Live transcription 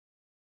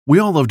We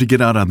all love to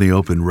get out on the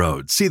open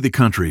road, see the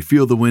country,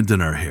 feel the wind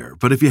in our hair.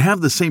 But if you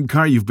have the same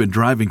car you've been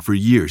driving for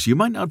years, you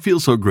might not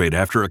feel so great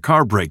after a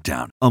car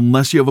breakdown,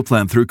 unless you have a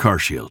plan through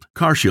CarShield.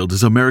 CarShield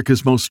is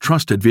America's most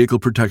trusted vehicle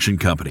protection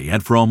company,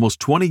 and for almost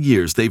 20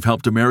 years, they've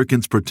helped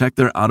Americans protect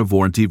their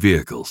out-of-warranty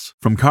vehicles.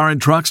 From car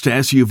and trucks to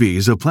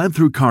SUVs, a plan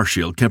through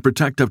CarShield can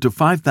protect up to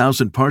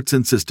 5,000 parts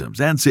and systems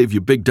and save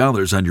you big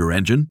dollars on your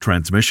engine,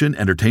 transmission,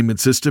 entertainment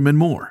system, and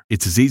more.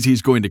 It's as easy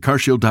as going to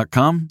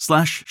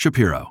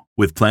carshield.com/Shapiro.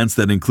 With plans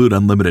that include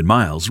unlimited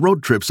miles,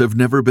 road trips have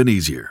never been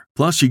easier.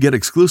 Plus, you get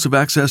exclusive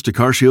access to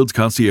CarShield's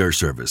concierge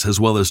service, as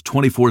well as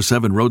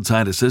 24/7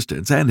 roadside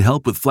assistance and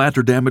help with flat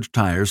or damaged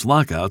tires,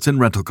 lockouts, and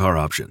rental car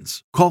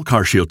options. Call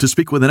CarShield to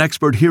speak with an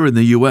expert here in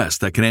the U.S.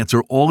 that can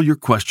answer all your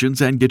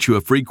questions and get you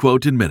a free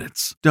quote in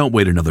minutes. Don't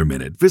wait another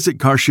minute. Visit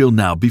CarShield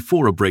now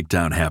before a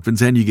breakdown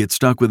happens and you get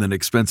stuck with an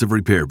expensive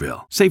repair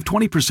bill. Save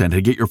 20%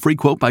 and get your free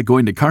quote by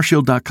going to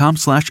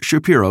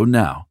carshield.com/Shapiro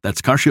now.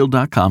 That's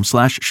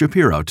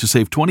carshield.com/Shapiro to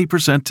save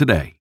 20%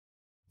 today.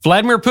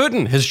 Vladimir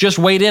Putin has just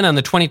weighed in on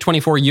the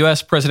 2024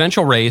 U.S.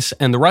 presidential race,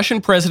 and the Russian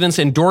president's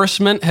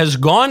endorsement has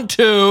gone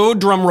to,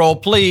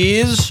 drumroll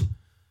please,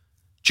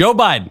 Joe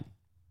Biden.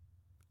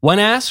 When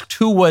asked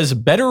who was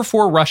better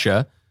for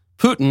Russia,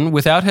 Putin,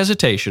 without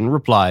hesitation,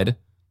 replied,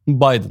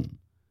 Biden.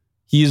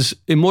 He is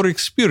a more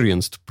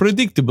experienced,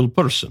 predictable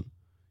person.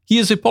 He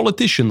is a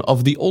politician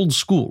of the old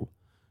school.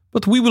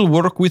 But we will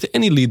work with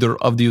any leader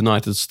of the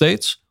United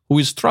States who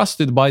is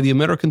trusted by the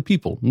American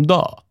people.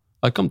 Duh.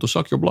 I come to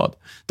suck your blood.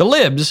 The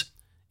libs,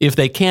 if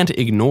they can't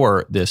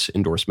ignore this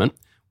endorsement,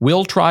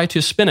 will try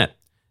to spin it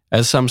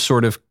as some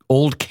sort of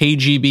old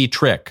KGB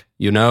trick,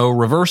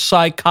 reverse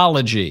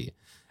psychology.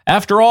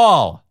 After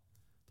all,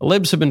 the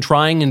libs have been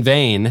trying in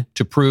vain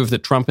to prove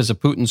that Trump is a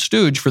Putin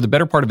stooge for the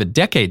better part of a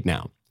decade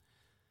now.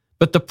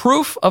 But the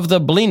proof of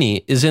the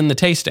blini is in the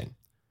tasting.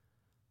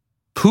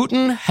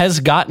 Putin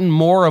has gotten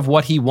more of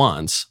what he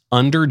wants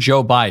under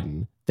Joe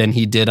Biden than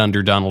he did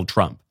under Donald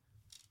Trump.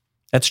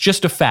 That's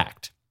just a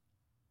fact.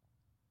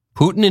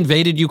 Putin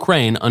invaded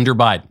Ukraine under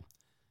Biden.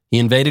 He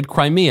invaded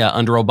Crimea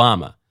under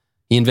Obama.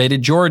 He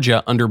invaded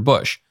Georgia under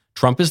Bush.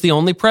 Trump is the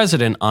only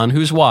president on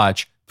whose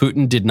watch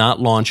Putin did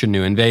not launch a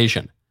new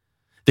invasion.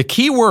 The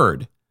key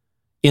word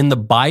in the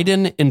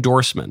Biden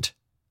endorsement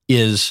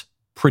is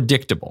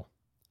predictable.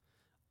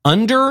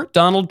 Under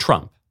Donald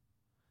Trump,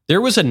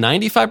 there was a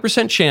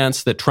 95%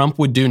 chance that Trump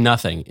would do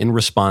nothing in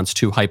response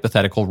to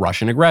hypothetical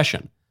Russian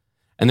aggression.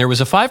 And there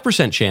was a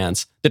 5%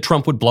 chance that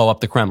Trump would blow up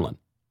the Kremlin.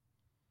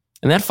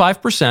 And that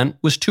 5%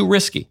 was too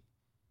risky.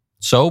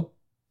 So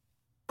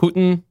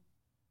Putin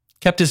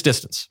kept his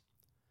distance.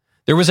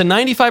 There was a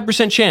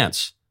 95%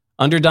 chance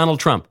under Donald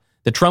Trump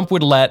that Trump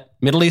would let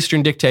Middle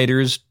Eastern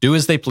dictators do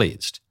as they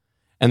pleased.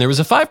 And there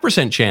was a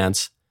 5%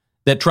 chance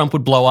that Trump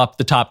would blow up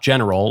the top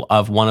general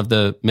of one of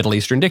the Middle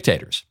Eastern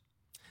dictators.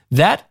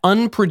 That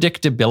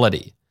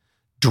unpredictability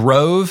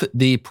drove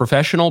the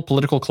professional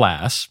political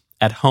class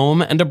at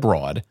home and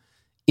abroad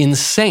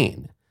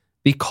insane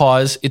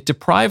because it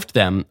deprived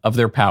them of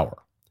their power.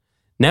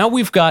 Now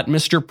we've got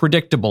Mr.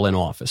 Predictable in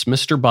office,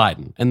 Mr.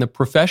 Biden, and the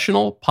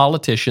professional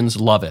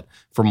politicians love it,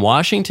 from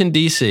Washington,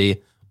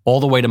 D.C., all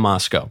the way to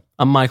Moscow.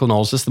 I'm Michael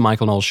Knowles. This is The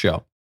Michael Knowles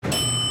Show.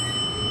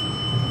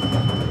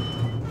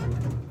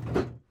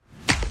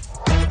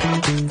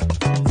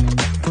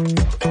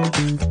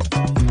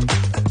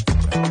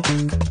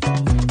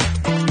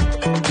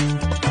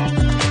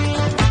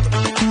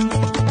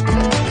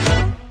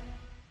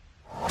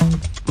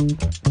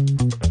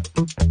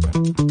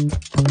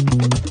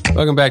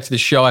 Welcome back to the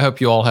show. I hope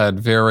you all had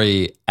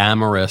very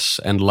amorous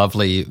and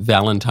lovely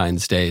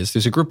Valentine's Days.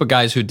 There's a group of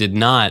guys who did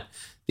not.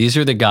 These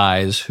are the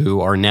guys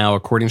who are now,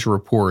 according to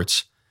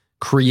reports,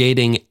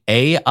 creating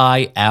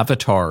AI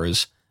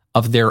avatars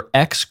of their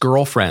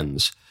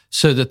ex-girlfriends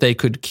so that they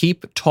could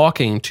keep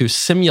talking to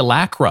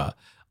simulacra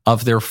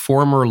of their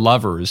former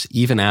lovers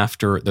even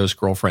after those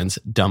girlfriends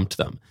dumped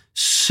them.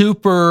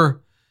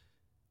 Super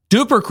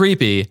duper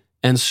creepy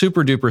and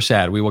super duper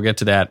sad. We will get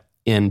to that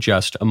in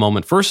just a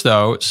moment. First,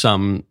 though,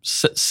 some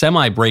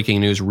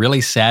semi-breaking news,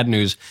 really sad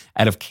news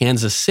out of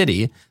Kansas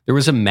City. There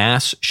was a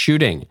mass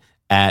shooting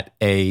at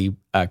a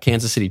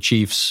Kansas City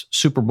Chiefs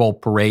Super Bowl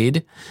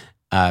parade.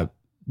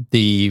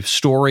 The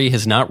story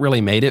has not really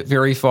made it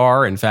very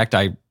far. In fact,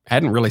 I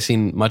hadn't really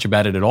seen much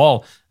about it at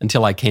all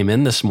until I came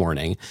in this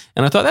morning.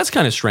 And I thought, that's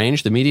kind of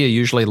strange. The media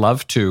usually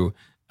love to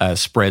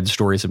spread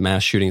stories of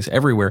mass shootings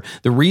everywhere.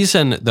 The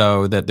reason,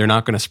 though, that they're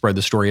not going to spread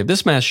the story of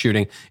this mass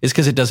shooting is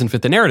because it doesn't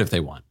fit the narrative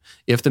they want.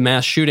 If the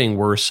mass shooting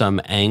were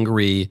some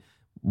angry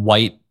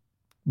white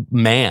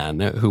man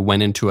who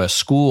went into a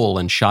school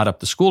and shot up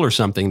the school or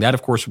something, that,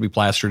 of course, would be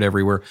plastered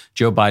everywhere.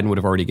 Joe Biden would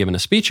have already given a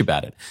speech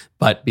about it.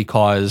 But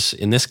because,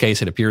 in this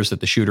case, it appears that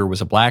the shooter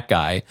was a black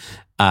guy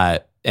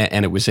and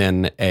it was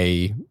in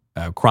a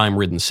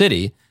crime-ridden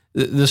city,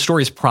 the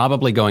story is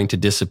probably going to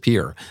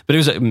disappear. But it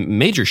was a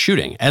major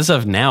shooting. As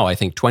of now, I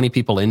think 20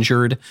 people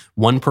injured.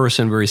 One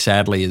person, very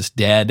sadly, is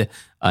dead.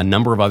 A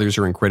number of others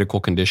are in critical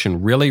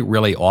condition. Really,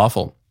 really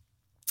awful.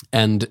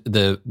 And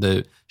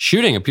the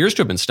shooting appears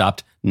to have been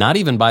stopped not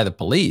even by the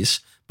police,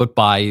 but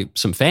by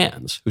some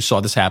fans who saw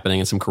this happening,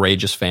 and some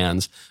courageous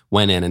fans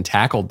went in and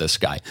tackled this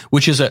guy,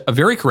 which is a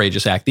very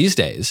courageous act these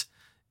days,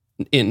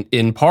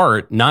 in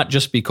part, not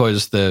just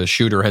because the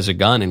shooter has a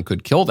gun and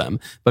could kill them,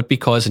 but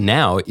because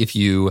now if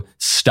you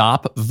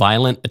stop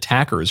violent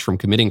attackers from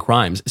committing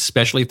crimes,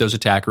 especially if those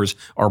attackers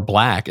are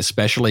black,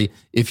 especially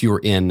if you're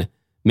in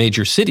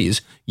major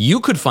cities, you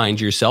could find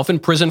yourself in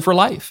prison for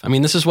life. I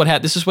mean, this is what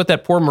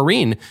that poor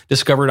Marine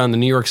discovered on the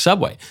New York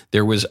subway.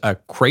 There was a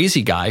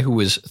crazy guy who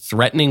was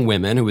threatening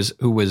women,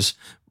 who was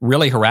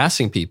really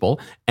harassing people,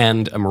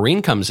 and a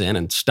Marine comes in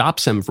and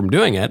stops him from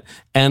doing it.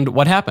 And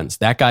what happens?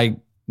 That guy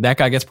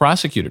gets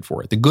prosecuted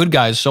for it. The good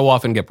guys so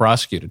often get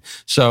prosecuted.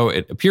 So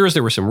it appears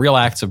there were some real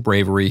acts of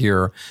bravery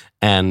here,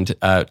 and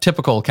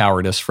typical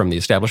cowardice from the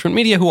establishment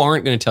media, who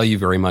aren't going to tell you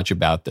very much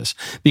about this.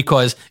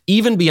 Because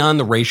even beyond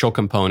the racial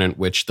component,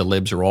 which the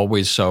libs are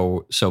always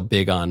so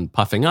big on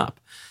puffing up,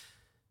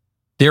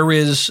 there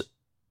is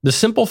the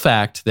simple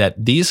fact that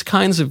these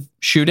kinds of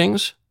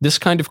shootings, this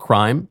kind of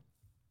crime,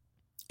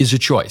 is a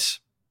choice.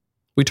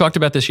 We talked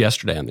about this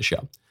yesterday on the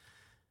show.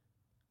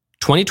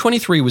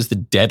 2023 was the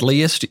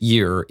deadliest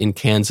year in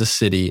Kansas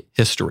City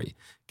history.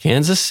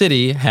 Kansas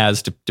City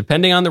has,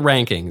 depending on the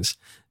rankings,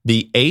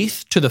 the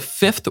 8th to the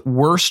 5th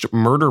worst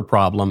murder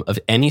problem of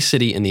any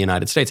city in the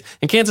United States.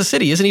 And Kansas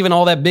City isn't even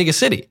all that big a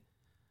city.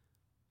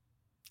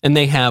 And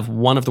they have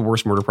one of the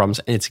worst murder problems,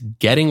 and it's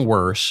getting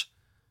worse.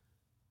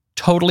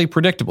 Totally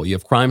predictable. You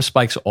have crime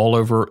spikes all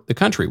over the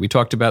country. We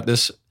talked about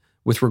this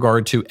with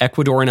regard to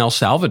Ecuador and El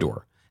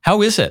Salvador.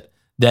 How is it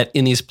that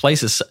in these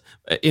places,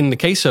 in the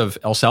case of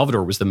El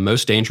Salvador, was the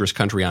most dangerous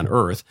country on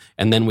earth,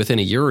 and then within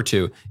a year or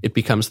two, it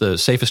becomes the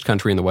safest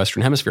country in the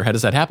Western Hemisphere? How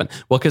does that happen?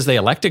 Well, because they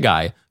elect a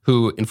guy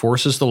who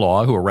enforces the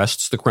law, who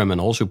arrests the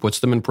criminals, who puts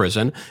them in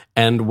prison,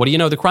 and what do you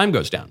know? The crime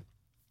goes down.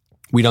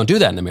 We don't do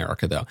that in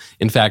America, though.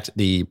 In fact,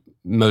 the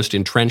most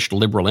entrenched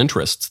liberal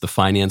interests, the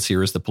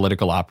financiers, the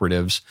political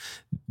operatives,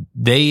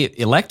 they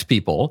elect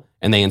people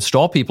and they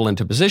install people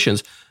into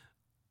positions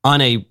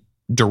on a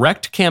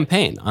direct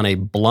campaign, on a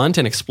blunt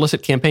and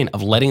explicit campaign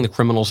of letting the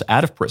criminals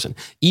out of prison.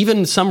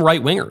 Even some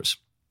right-wingers.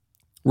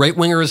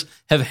 Right-wingers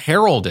have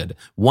heralded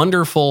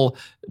wonderful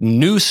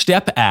new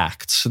step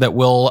acts that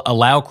will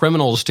allow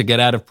criminals to get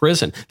out of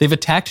prison. They've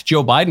attacked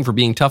Joe Biden for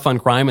being tough on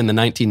crime in the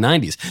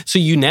 1990s. So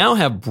you now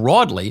have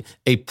broadly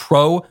a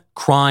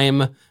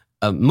pro-crime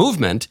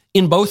movement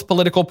in both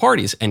political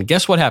parties. And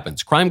guess what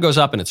happens? Crime goes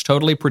up, and it's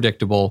totally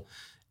predictable.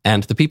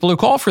 And the people who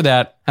call for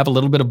that have a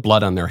little bit of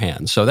blood on their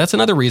hands. So that's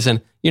another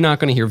reason you're not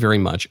going to hear very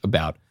much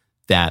about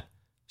that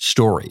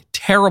story.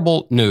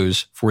 Terrible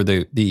news for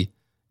the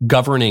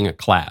governing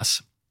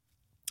class,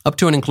 up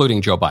to and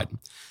including Joe Biden.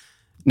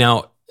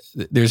 Now,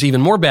 there's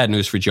even more bad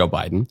news for Joe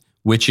Biden,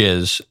 which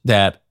is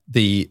that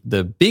the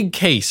big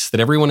case that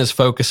everyone is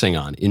focusing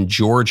on in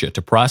Georgia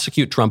to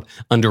prosecute Trump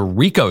under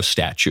RICO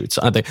statutes,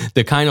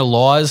 the kind of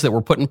laws that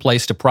were put in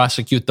place to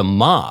prosecute the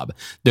mob,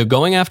 they're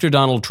going after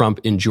Donald Trump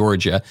in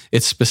Georgia.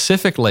 It's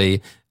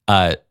specifically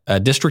a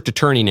district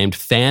attorney named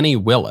Fani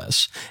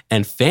Willis.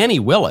 And Fani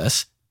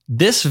Willis,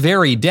 this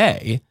very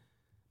day,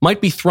 might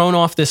be thrown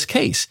off this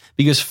case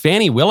because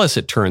Fani Willis,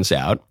 it turns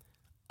out,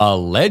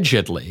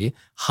 allegedly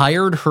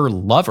hired her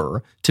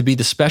lover to be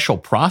the special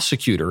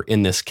prosecutor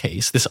in this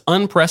case, this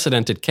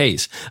unprecedented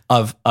case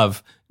of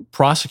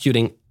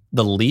prosecuting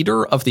the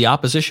leader of the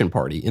opposition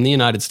party in the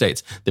United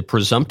States, the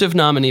presumptive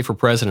nominee for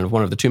president of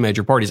one of the two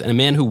major parties, and a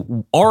man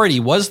who already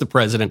was the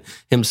president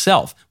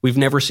himself. We've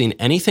never seen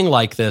anything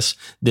like this.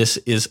 This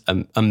is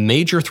a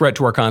major threat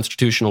to our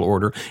constitutional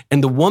order.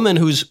 And the woman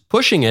who's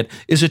pushing it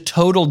is a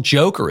total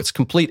joker. It's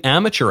complete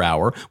amateur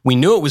hour. We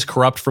knew it was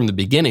corrupt from the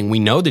beginning. We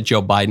know that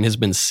Joe Biden has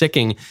been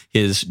sicking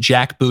his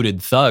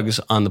jackbooted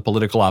thugs on the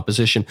political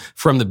opposition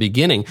from the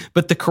beginning.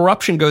 But the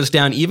corruption goes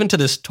down even to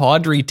this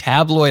tawdry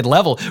tabloid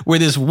level where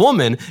this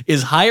woman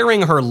is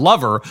hiring her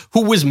lover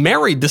who was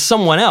married to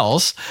someone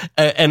else.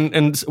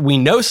 And we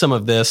know some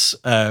of this,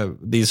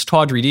 these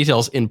tawdry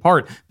details in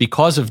part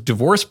because of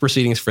divorce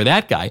proceedings for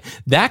that guy.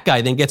 That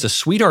guy then gets a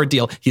sweetheart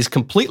deal. He's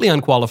completely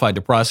unqualified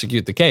to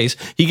prosecute the case.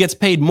 He gets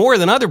paid more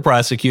than other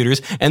prosecutors.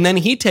 And then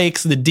he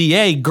takes the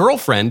DA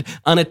girlfriend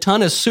on a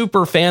ton of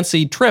super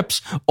fancy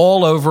trips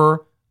all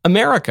over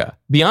America,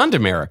 beyond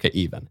America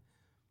even.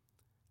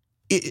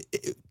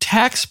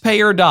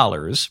 Taxpayer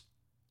dollars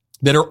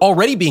that are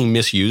already being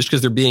misused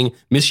because they're being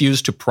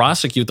misused to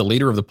prosecute the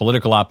leader of the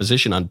political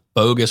opposition on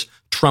bogus,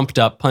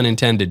 trumped-up,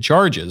 pun-intended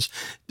charges.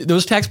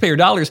 Those taxpayer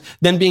dollars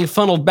then being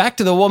funneled back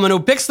to the woman who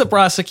picks the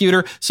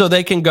prosecutor so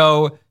they can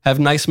go have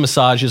nice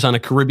massages on a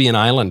Caribbean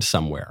island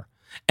somewhere.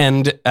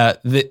 And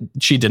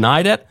she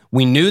denied it.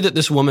 We knew that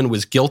this woman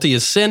was guilty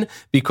as sin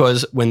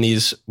because when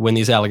these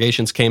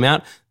allegations came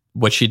out,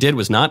 what she did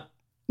was not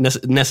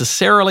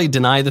necessarily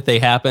deny that they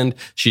happened.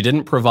 She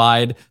didn't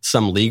provide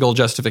some legal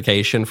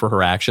justification for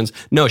her actions.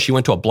 No, she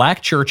went to a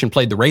black church and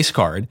played the race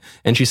card.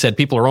 And she said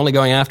people are only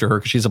going after her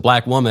because she's a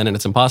black woman and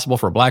it's impossible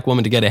for a black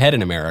woman to get ahead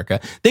in America.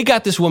 They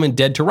got this woman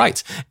dead to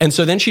rights. And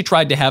so then she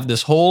tried to have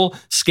this whole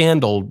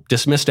scandal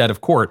dismissed out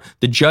of court.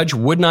 The judge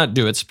would not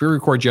do it. Superior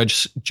Court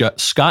Judge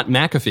Scott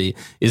McAfee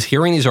is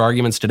hearing these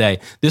arguments today.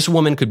 This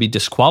woman could be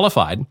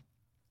disqualified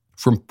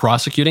from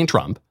prosecuting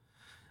Trump.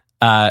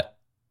 The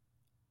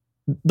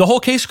whole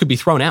case could be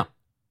thrown out.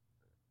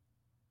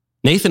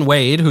 Nathan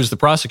Wade, who's the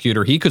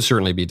prosecutor, he could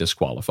certainly be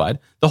disqualified.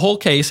 The whole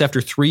case, after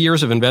 3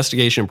 years of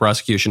investigation and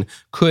prosecution,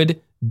 could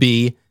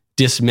be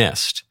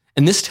dismissed.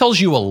 And this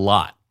tells you a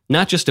lot,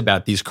 not just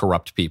about these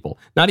corrupt people,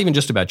 not even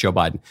just about Joe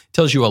Biden. It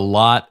tells you a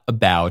lot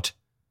about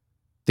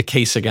the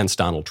case against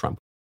Donald Trump.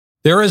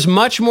 There is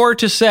much more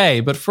to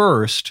say, but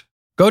first,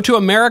 go to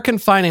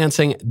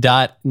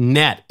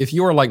AmericanFinancing.net. If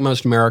you are like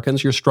most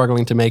Americans, you're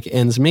struggling to make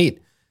ends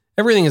meet.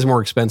 Everything is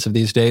more expensive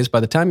these days. By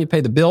the time you pay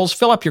the bills,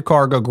 fill up your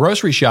car, go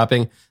grocery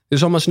shopping,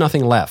 there's almost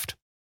nothing left.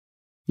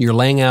 You're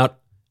laying out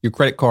your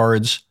credit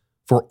cards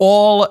for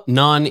all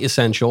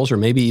non-essentials, or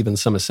maybe even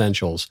some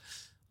essentials.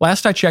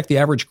 Last I checked, the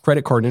average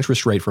credit card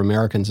interest rate for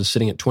Americans is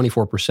sitting at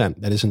 24%.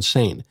 That is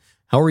insane.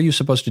 How are you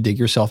supposed to dig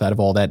yourself out of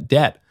all that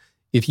debt?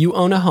 If you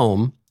own a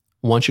home,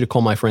 I want you to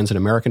call my friends at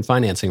American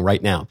Financing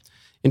right now.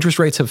 Interest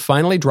rates have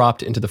finally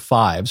dropped into the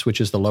 5s, which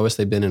is the lowest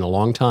they've been in a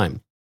long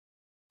time.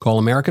 Call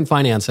American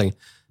Financing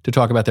to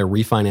talk about their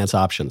refinance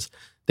options.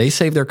 They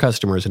save their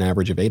customers an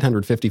average of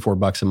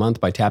 $854 a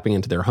month by tapping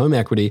into their home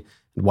equity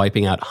and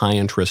wiping out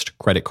high-interest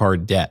credit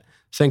card debt.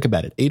 Think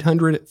about it.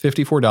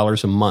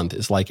 $854 a month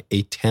is like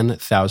a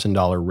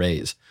 $10,000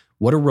 raise.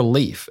 What a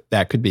relief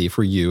that could be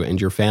for you and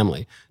your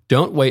family.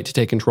 Don't wait to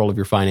take control of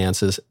your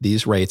finances.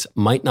 These rates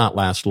might not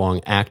last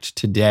long. Act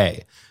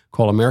today.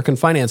 Call American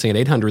Financing at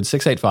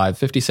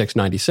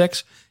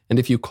 800-685-5696. And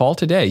if you call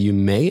today, you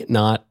may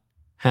not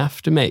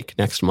have to make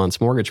next month's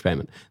mortgage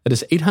payment. That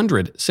is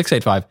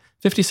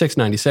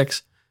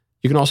 800-685-5696.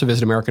 You can also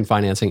visit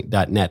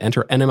AmericanFinancing.net.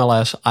 Enter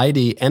NMLS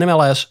ID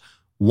NMLS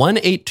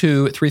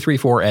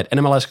 182334 at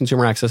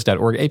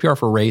NMLSConsumerAccess.org. APR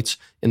for rates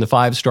in the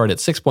 5s start at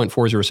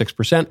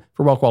 6.406%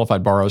 for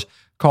well-qualified borrowers.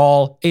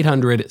 Call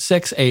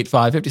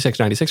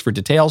 800-685-5696 for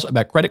details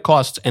about credit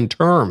costs and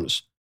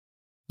terms.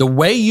 The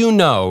way you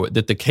know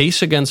that the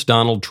case against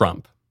Donald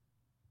Trump,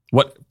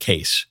 what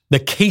case? The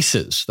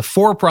cases, the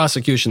 4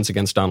 prosecutions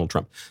against Donald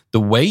Trump. The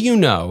way you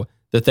know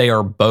that they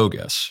are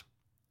bogus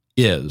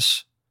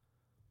is,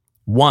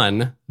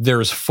 1,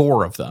 there's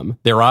 4 of them.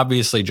 They're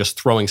obviously just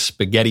throwing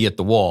spaghetti at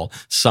the wall.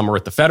 Some are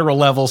at the federal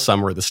level,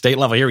 some are at the state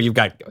level. Here you've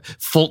got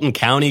Fulton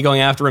County going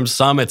after him.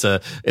 Some it's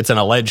an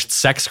alleged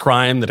sex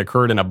crime that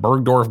occurred in a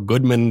Bergdorf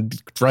Goodman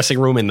dressing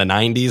room in the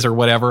 90s or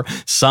whatever.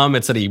 Some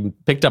it's that he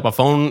picked up a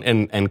phone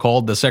and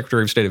called the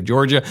Secretary of State of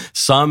Georgia.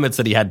 Some it's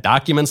that he had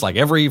documents like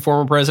every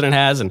former president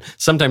has, and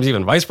sometimes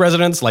even vice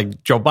presidents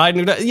like Joe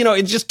Biden. You know,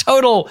 it's just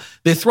total,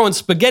 they're throwing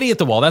spaghetti at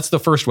the wall. That's the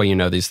first way you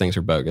know these things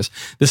are bogus.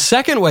 The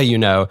second way you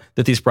know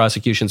that these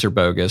prosecutions are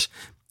bogus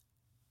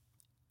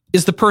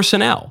is the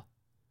personnel.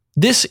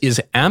 This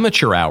is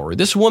amateur hour.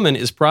 This woman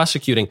is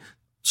prosecuting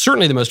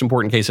certainly the most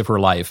important case of her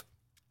life,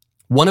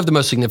 one of the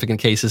most significant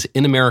cases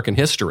in American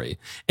history.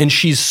 And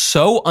she's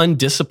so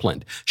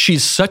undisciplined.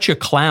 She's such a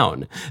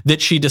clown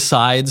that she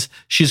decides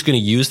she's going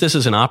to use this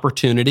as an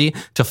opportunity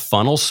to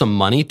funnel some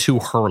money to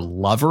her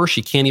lover.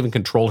 She can't even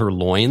control her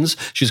loins.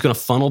 She's going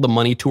to funnel the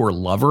money to her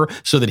lover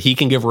so that he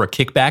can give her a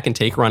kickback and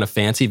take her on a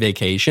fancy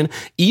vacation.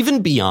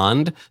 Even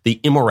beyond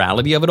the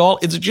immorality of it all,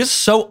 it's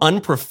just so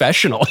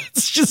unprofessional.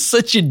 It's just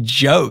such a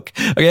joke.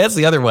 Okay, that's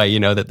the other way you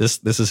know that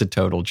this is a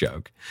total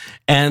joke.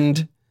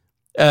 And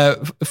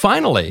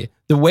finally,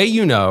 the way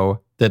you know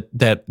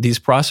that these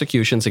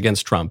prosecutions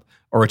against Trump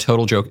are a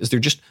total joke is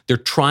they're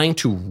trying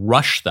to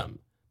rush them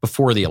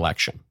before the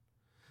election.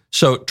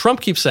 So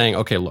Trump keeps saying,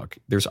 okay, look,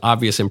 there's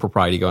obvious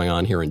impropriety going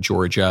on here in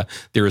Georgia.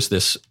 There's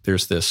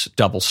this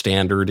double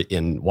standard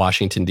in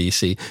Washington,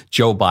 D.C.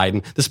 Joe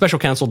Biden, the special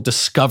counsel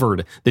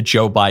discovered that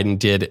Joe Biden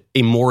did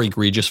a more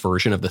egregious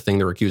version of the thing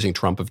they're accusing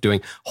Trump of doing.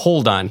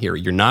 Hold on here.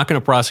 You're not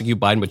going to prosecute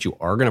Biden, but you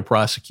are going to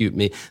prosecute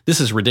me. This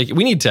is ridiculous.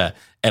 We need to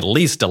at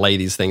least delay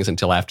these things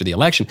until after the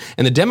election.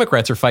 And the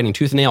Democrats are fighting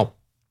tooth and nail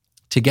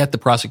to get the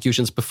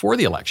prosecutions before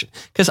the election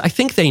because I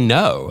think they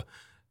know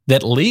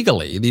that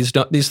legally these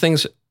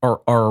things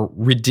are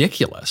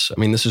ridiculous. I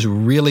mean, this is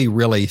really,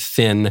 really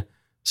thin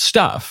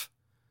stuff.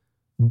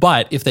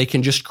 But if they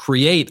can just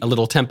create a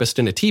little tempest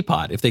in a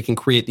teapot, if they can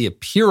create the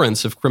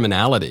appearance of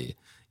criminality,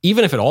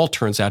 even if it all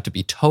turns out to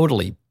be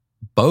totally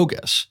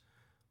bogus,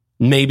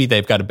 maybe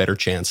they've got a better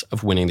chance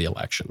of winning the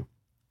election.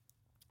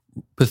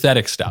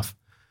 Pathetic stuff.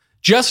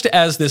 Just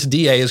as this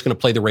DA is going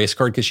to play the race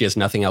card because she has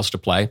nothing else to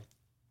play,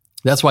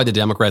 that's why the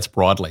Democrats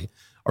broadly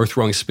are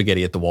throwing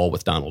spaghetti at the wall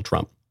with Donald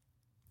Trump.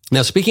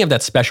 Now, speaking of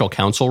that special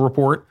counsel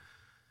report,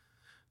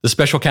 the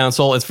special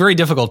counsel, it's very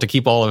difficult to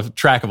keep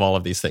track of all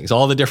of these things,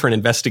 all the different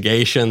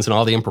investigations and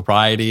all the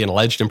impropriety and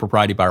alleged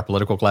impropriety by our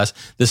political class.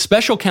 The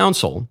special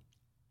counsel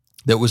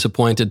that was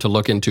appointed to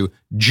look into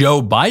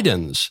Joe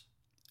Biden's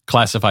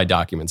classified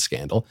documents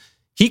scandal.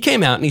 He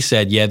came out and he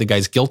said, yeah, the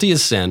guy's guilty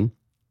as sin.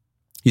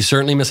 He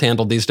certainly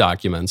mishandled these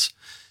documents.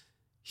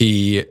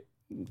 He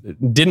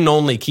didn't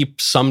only keep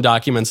some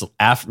documents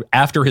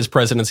after his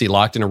presidency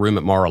locked in a room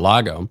at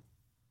Mar-a-Lago,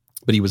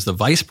 but he was the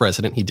vice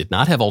president. He did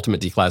not have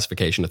ultimate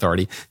declassification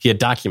authority. He had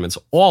documents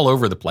all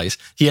over the place.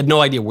 He had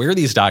no idea where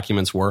these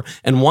documents were.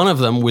 And one of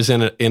them was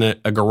in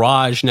a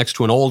garage next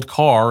to an old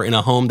car in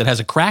a home that has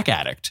a crack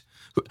addict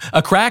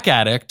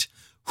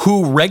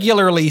who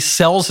regularly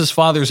sells his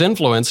father's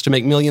influence to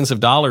make millions of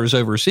dollars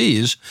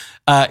overseas.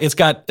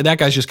 That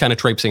guy's just kind of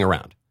traipsing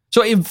around.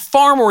 So a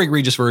far more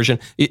egregious version.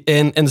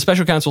 And the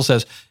special counsel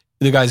says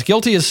the guy's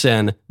guilty as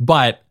sin,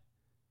 but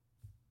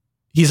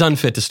he's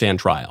unfit to stand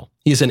trial.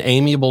 He's an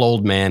amiable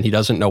old man. He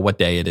doesn't know what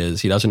day it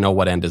is. He doesn't know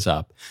what end is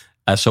up.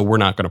 So we're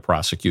not going to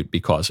prosecute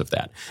because of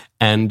that.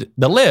 And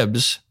the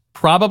libs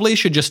probably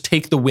should just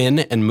take the win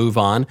and move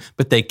on,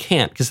 but they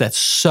can't because that's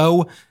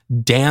so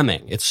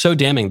damning. It's so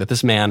damning that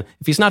this man,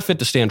 if he's not fit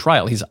to stand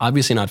trial, he's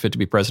obviously not fit to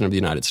be president of the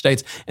United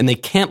States, and they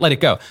can't let it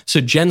go.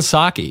 So Jen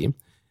Psaki,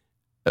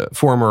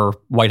 former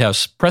White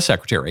House press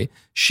secretary,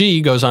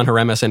 she goes on her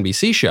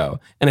MSNBC show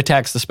and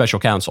attacks the special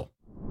counsel.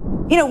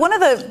 You know, one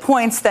of the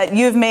points that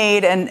you've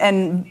made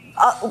and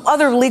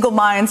other legal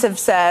minds have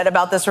said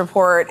about this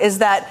report is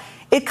that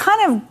it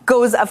kind of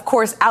goes, of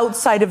course,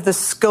 outside of the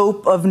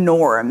scope of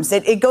norms.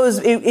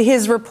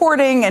 His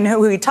reporting and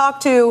who he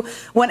talked to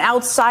went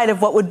outside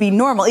of what would be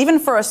normal, even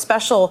for a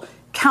special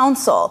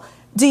counsel.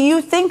 Do you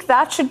think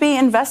that should be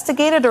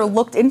investigated or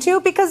looked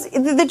into? Because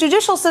the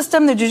judicial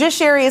system, the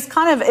judiciary is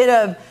kind of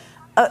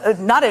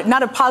in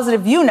not a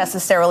positive view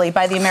necessarily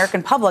by the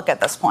American public at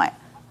this point.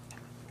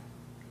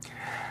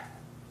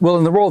 Well,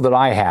 in the role that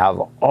I have,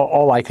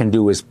 all I can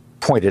do is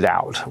point it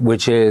out,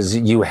 which is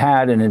you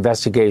had an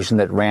investigation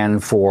that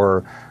ran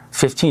for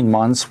 15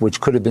 months,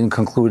 which could have been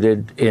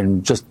concluded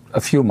in just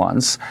a few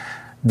months.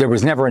 There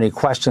was never any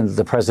question that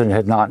the president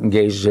had not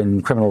engaged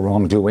in criminal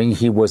wrongdoing.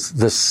 He was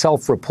the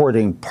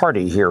self-reporting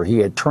party here. He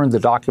had turned the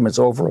documents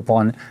over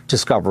upon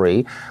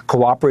discovery,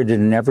 cooperated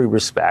in every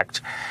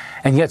respect.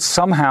 And yet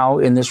somehow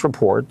in this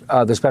report,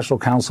 the special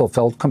counsel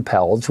felt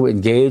compelled to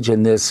engage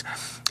in this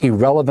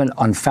irrelevant,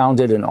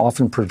 unfounded, and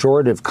often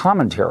pejorative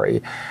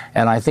commentary.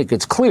 And I think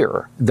it's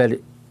clear that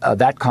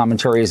that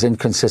commentary is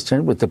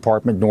inconsistent with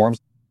department norms.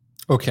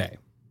 Okay.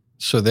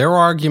 So their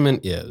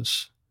argument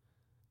is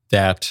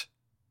that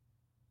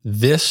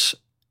this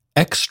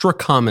extra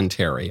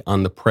commentary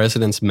on the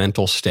president's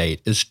mental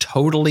state is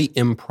totally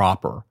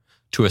improper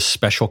to a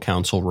special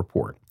counsel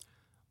report.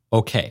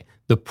 Okay.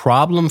 The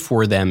problem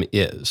for them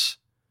is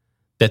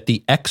that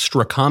the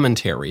extra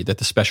commentary that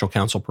the special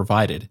counsel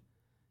provided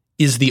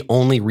is the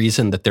only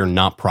reason that they're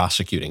not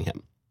prosecuting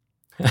him.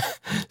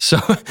 So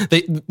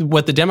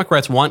what the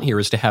Democrats want here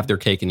is to have their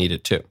cake and eat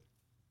it too.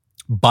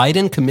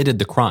 Biden committed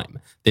the crime.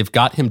 They've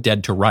got him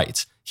dead to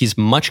rights. He's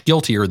much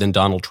guiltier than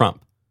Donald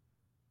Trump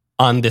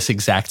on this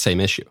exact same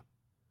issue.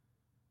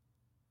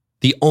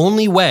 The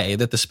only way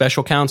that the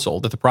special counsel,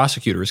 that the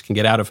prosecutors can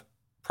get out of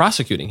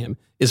prosecuting him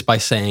is by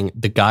saying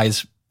the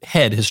guy's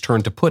head has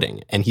turned to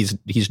pudding and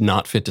he's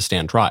not fit to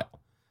stand trial.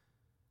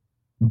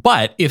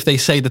 But if they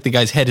say that the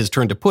guy's head has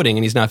turned to pudding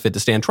and he's not fit to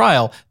stand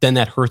trial, then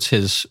that hurts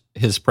his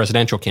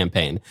presidential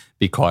campaign,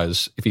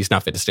 because if he's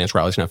not fit to stand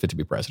trial, he's not fit to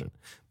be president.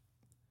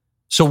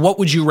 So what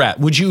would you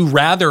rather? Would you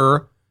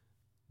rather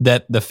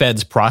that the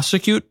feds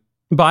prosecute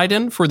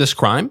Biden for this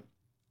crime?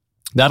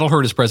 That'll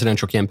hurt his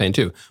presidential campaign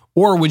too.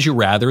 Or would you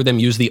rather them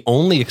use the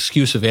only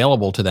excuse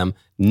available to them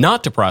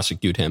not to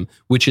prosecute him,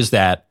 which is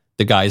that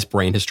the guy's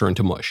brain has turned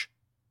to mush?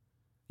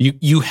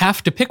 You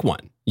have to pick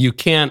one. You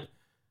can't.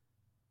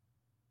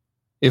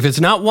 If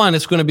it's not one,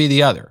 it's going to be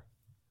the other.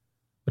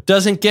 What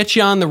doesn't get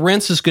you on the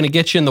rinse is going to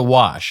get you in the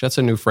wash. That's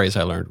a new phrase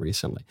I learned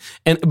recently.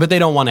 But they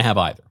don't want to have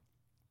either.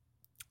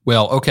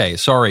 Well, okay,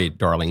 sorry,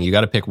 darling, you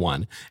got to pick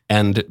one.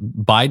 And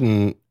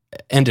Biden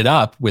ended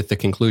up with the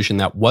conclusion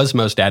that was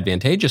most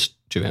advantageous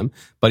to him,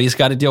 but he's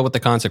got to deal with the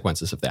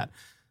consequences of that.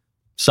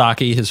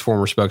 Psaki, his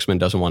former spokesman,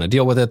 doesn't want to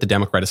deal with it. The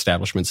Democrat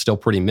establishment's still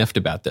pretty miffed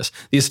about this.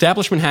 The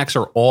establishment hacks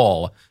are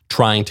all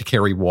trying to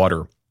carry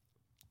water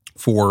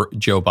for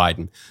Joe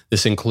Biden.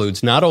 This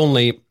includes not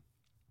only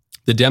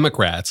the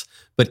Democrats,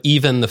 but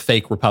even the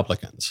fake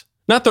Republicans.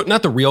 Not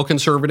the real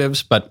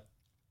conservatives, but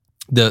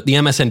the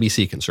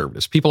MSNBC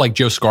conservatives. People like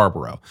Joe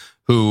Scarborough,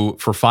 who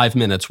for 5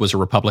 minutes was a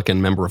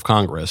Republican member of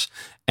Congress,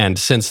 and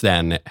since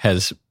then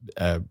has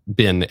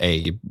been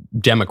a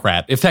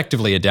Democrat,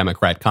 effectively a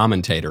Democrat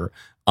commentator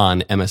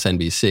on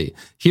MSNBC.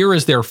 Here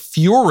is their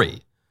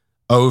fury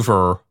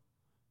over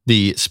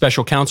the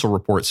special counsel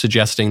report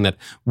suggesting that,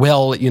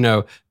 well,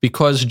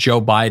 because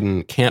Joe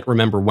Biden can't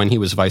remember when he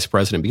was vice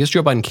president, because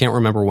Joe Biden can't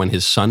remember when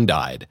his son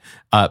died,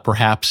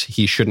 perhaps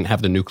he shouldn't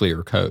have the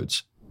nuclear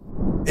codes.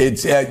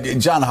 It's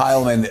John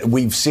Heilemann.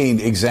 We've seen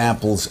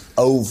examples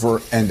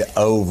over and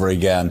over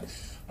again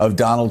of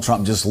Donald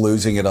Trump just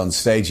losing it on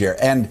stage here.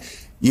 And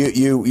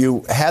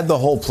you had the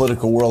whole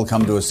political world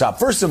come to a stop.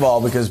 First of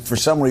all, because for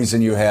some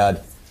reason you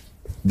had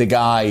the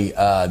guy,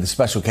 the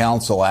special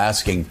counsel,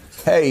 asking,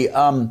 "Hey,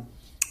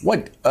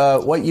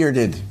 what year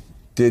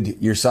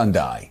did your son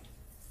die?"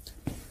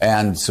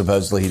 And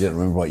supposedly he didn't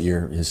remember what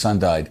year his son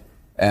died.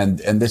 And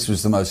this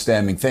was the most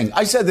damning thing.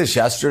 I said this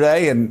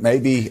yesterday, and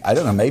maybe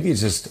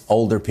it's just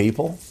older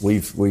people.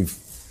 We've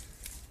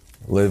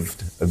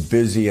lived a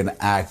busy and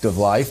active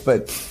life,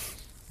 but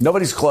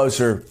nobody's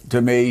closer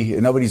to me.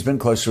 Nobody's been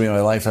closer to me in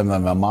my life than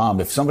my mom.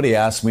 If somebody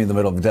asked me in the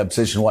middle of a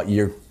deposition, what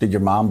year did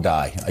your mom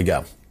die? I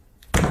go,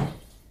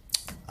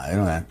 I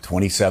don't know,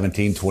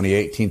 2017,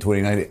 2018,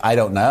 2019. I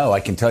don't know. I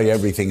can tell you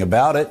everything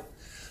about it.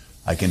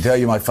 I can tell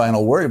you my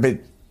final word.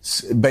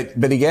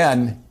 But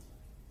again,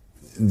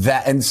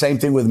 that, and same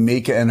thing with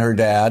Mika and her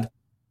dad.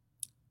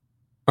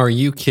 Are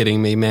you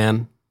kidding me,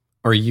 man?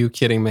 Are you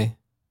kidding me?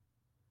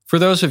 For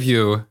those of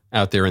you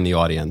out there in the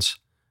audience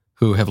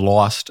who have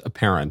lost a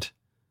parent,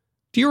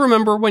 do you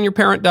remember when your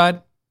parent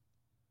died?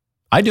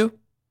 I do.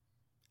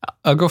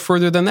 I'll go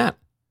further than that.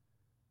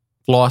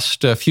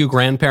 Lost a few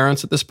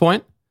grandparents at this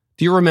point.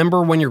 Do you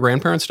remember when your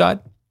grandparents died?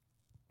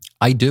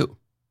 I do.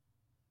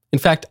 In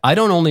fact, I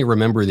don't only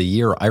remember the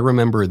year, I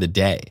remember the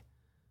day.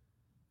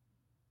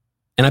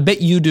 And I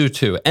bet you do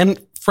too. And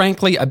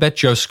frankly, I bet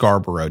Joe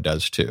Scarborough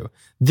does too.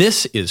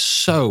 This is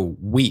so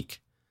weak.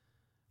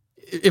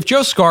 If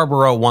Joe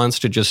Scarborough wants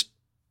to just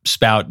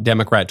spout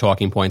Democrat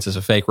talking points as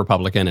a fake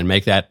Republican and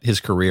make that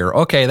his career,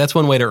 okay, that's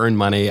one way to earn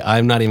money.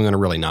 I'm not even going to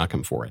really knock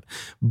him for it.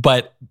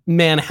 But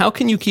man, how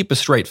can you keep a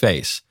straight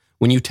face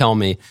when you tell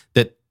me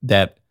that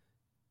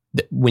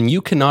when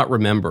you cannot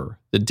remember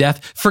the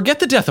death, forget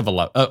the death of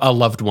a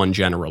loved one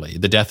generally,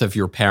 the death of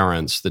your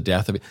parents,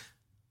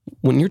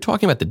 when you're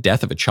talking about the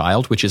death of a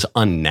child, which is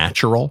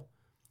unnatural,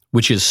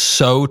 which is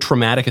so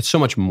traumatic, it's so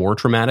much more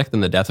traumatic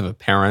than the death of a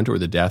parent or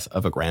the death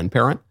of a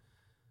grandparent.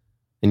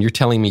 And you're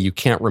telling me you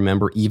can't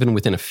remember even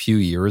within a few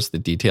years the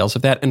details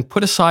of that, and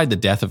put aside the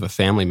death of a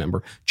family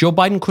member. Joe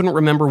Biden couldn't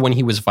remember when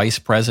he was vice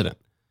president.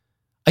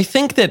 I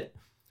think that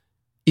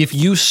if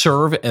you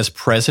serve as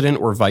president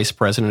or vice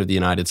president of the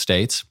United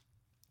States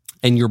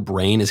and your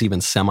brain is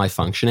even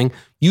semi-functioning,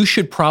 you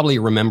should probably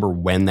remember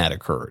when that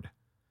occurred.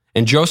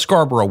 And Joe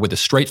Scarborough, with a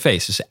straight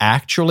face, is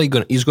actually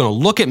he's going to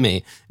look at me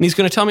and he's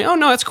going to tell me, oh,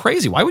 no, that's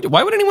crazy. Why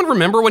would anyone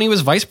remember when he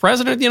was vice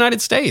president of the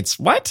United States?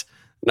 What?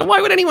 No,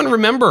 why would anyone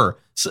remember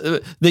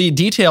the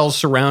details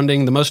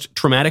surrounding the most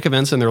traumatic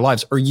events in their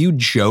lives? Are you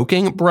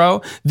joking,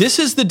 bro? This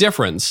is the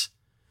difference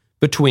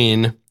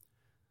between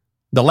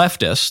the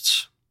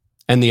leftists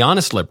and the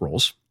honest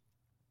liberals,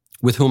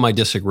 with whom I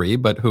disagree,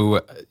 but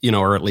who,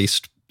 are at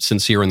least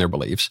sincere in their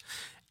beliefs,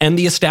 and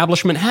the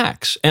establishment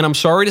hacks. And I'm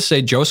sorry to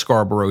say, Joe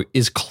Scarborough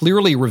is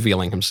clearly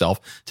revealing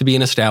himself to be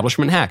an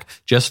establishment hack,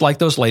 just like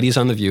those ladies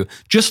on The View,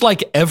 just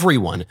like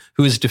everyone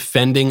who is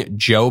defending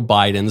Joe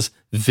Biden's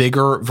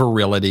vigor,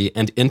 virility,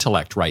 and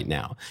intellect right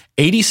now.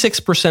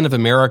 86% of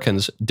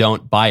Americans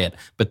don't buy it,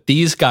 but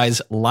these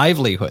guys'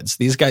 livelihoods,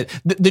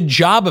 the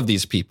job of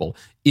these people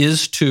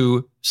is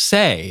to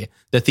say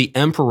that the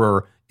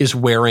emperor is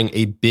wearing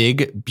a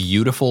big,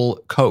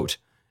 beautiful coat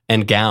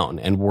and gown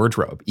and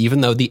wardrobe,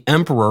 even though the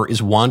emperor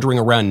is wandering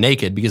around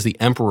naked because the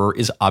emperor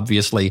is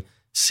obviously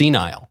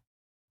senile.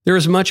 There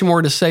is much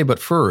more to say, but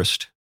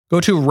first,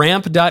 go to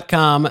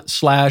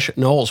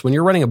ramp.com/Knowles. When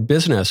you're running a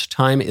business,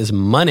 time is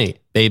money,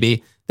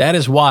 baby. That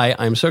is why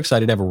I'm so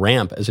excited to have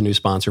Ramp as a new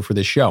sponsor for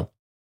this show.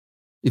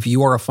 If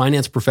you are a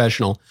finance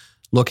professional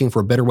looking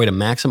for a better way to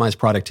maximize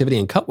productivity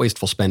and cut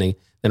wasteful spending,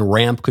 then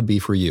Ramp could be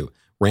for you.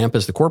 Ramp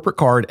is the corporate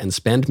card and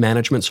spend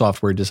management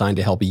software designed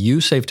to help you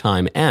save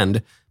time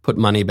and put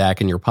money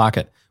back in your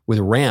pocket. With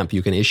Ramp,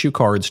 you can issue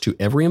cards to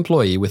every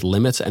employee with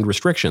limits and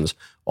restrictions,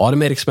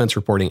 automate expense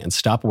reporting, and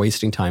stop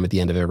wasting time at the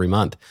end of every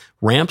month.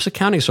 Ramp's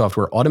accounting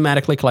software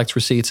automatically collects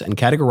receipts and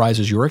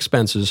categorizes your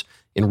expenses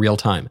in real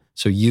time,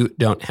 so you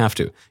don't have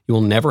to. You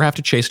will never have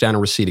to chase down a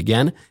receipt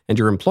again, and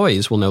your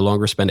employees will no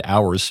longer spend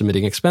hours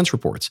submitting expense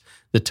reports.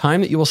 The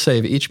time that you will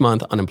save each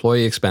month on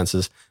employee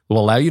expenses will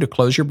allow you to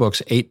close your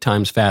books 8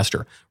 times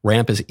faster.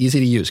 Ramp is easy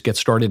to use. Get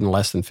started in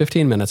less than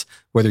 15 minutes,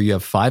 whether you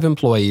have 5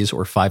 employees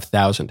or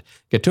 5,000.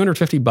 Get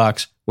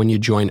 $250 when you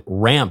join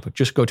Ramp.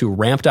 Just go to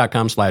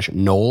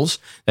ramp.com/Knowles.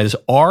 That is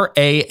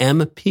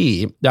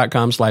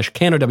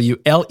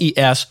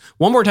RAMP.com/KNOWLES.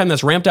 One more time,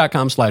 that's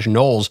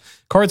ramp.com/Knowles.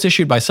 Cards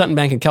issued by Sutton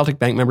Bank and Celtic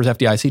Bank, members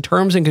FDIC.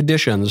 Terms and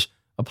conditions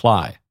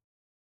apply.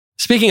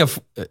 Speaking of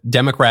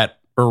Democrat,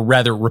 or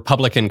rather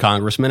Republican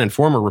congressman and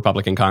former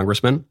Republican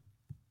congressman,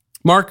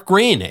 Mark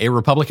Green, a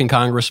Republican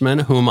congressman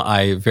whom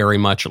I very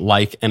much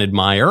like and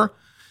admire,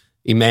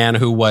 a man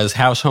who was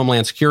House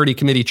Homeland Security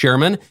Committee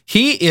chairman,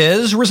 he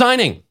is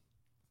resigning.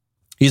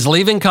 He's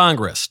leaving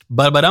Congress.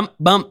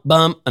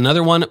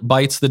 Another one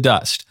bites the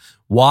dust.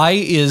 Why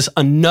is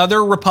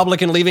another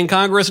Republican leaving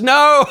Congress?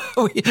 No,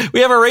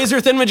 we have a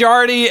razor-thin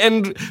majority,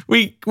 and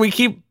we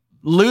keep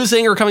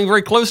losing or coming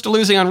very close to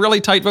losing on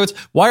really tight votes.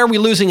 Why are we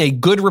losing a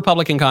good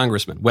Republican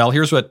congressman? Well,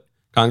 here's what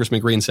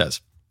Congressman Green says.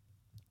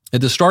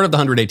 At the start of the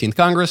 118th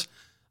Congress,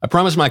 I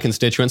promised my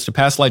constituents to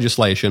pass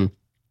legislation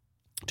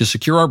to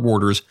secure our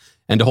borders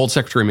and to hold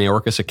Secretary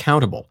Mayorkas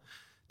accountable.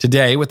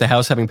 Today, with the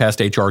House having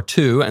passed H.R.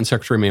 2 and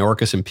Secretary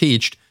Mayorkas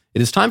impeached,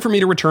 it is time for me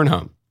to return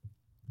home.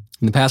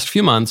 In the past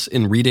few months,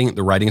 in reading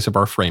the writings of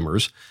our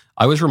framers,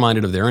 I was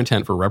reminded of their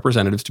intent for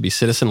representatives to be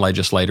citizen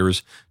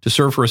legislators, to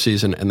serve for a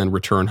season, and then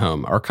return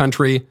home. Our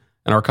country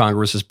and our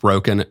Congress is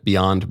broken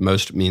beyond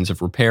most means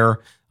of repair.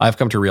 I've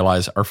come to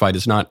realize our fight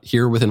is not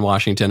here within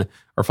Washington.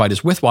 Our fight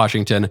is with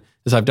Washington.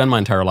 As I've done my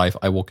entire life,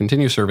 I will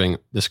continue serving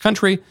this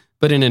country,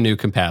 but in a new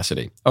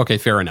capacity. Okay,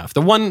 fair enough.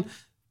 The one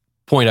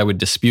point I would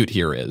dispute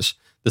here is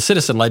the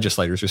citizen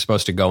legislators are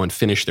supposed to go and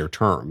finish their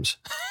terms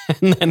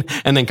and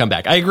then come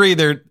back. I agree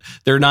they're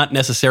not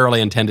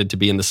necessarily intended to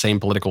be in the same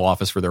political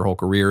office for their whole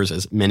careers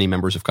as many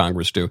members of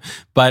Congress do.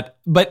 But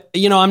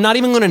I'm not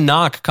even going to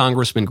knock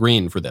Congressman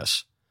Green for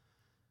this,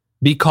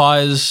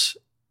 because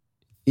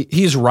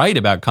he's right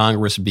about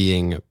Congress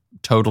being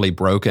totally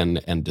broken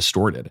and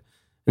distorted.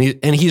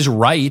 And he's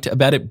right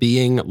about it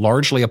being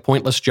largely a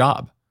pointless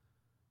job.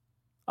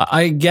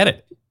 I get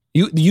it.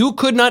 You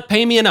could not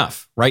pay me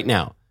enough right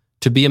now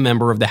to be a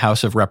member of the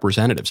House of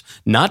Representatives.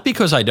 Not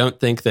because I don't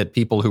think that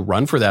people who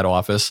run for that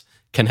office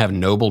can have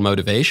noble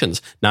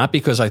motivations, not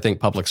because I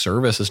think public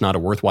service is not a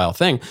worthwhile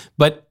thing,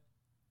 but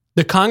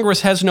the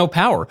Congress has no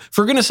power.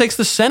 For goodness sakes,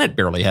 the Senate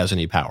barely has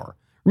any power.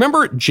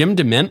 Remember Jim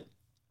DeMint,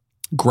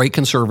 great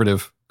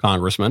conservative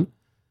congressman,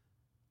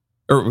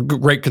 or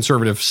great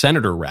conservative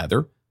senator,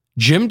 rather.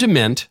 Jim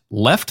DeMint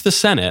left the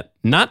Senate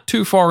not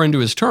too far into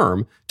his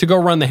term to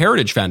go run the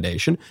Heritage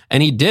Foundation,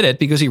 and he did it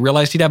because he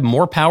realized he'd have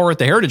more power at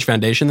the Heritage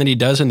Foundation than he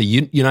does in the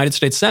United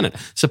States Senate,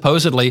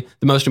 supposedly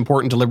the most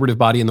important deliberative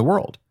body in the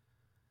world.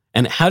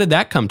 And how did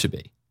that come to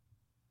be?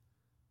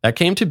 That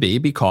came to be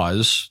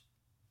because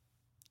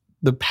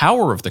the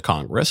power of the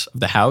Congress, of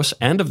the House,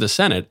 and of the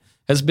Senate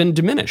has been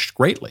diminished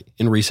greatly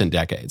in recent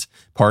decades.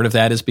 Part of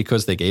that is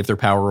because they gave their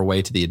power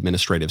away to the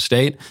administrative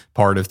state.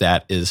 Part of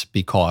that is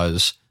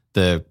because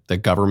the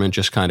government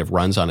just kind of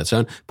runs on its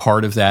own.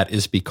 Part of that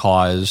is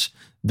because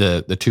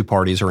the two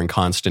parties are in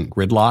constant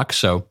gridlock.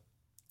 So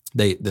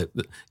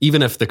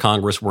even if the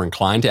Congress were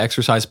inclined to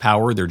exercise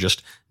power, they're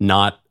just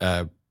not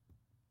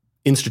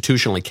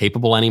institutionally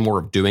capable anymore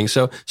of doing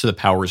so. So the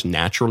power is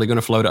naturally going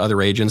to flow to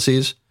other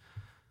agencies.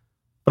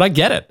 But I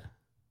get it.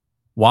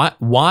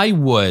 Why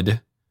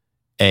would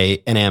an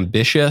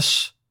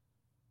ambitious,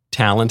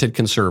 talented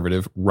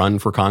conservative run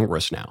for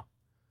Congress now?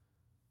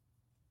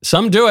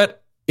 Some do it.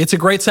 It's a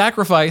great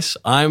sacrifice.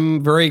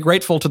 I'm very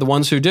grateful to the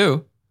ones who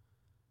do.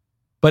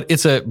 But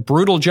it's a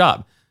brutal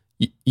job.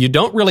 You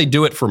don't really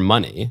do it for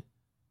money.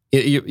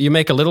 You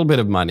make a little bit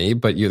of money,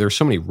 but there's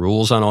so many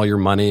rules on all your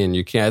money, and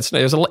you can't.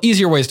 There's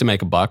easier ways to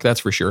make a buck,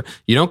 that's for sure.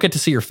 You don't get to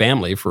see your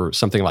family for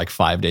something like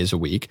 5 days a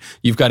week.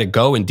 You've got to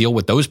go and deal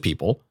with those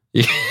people.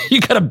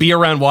 You got to be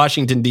around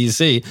Washington,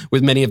 D.C.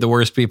 with many of the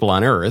worst people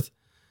on earth.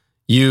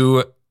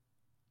 You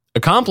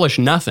accomplish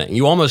nothing.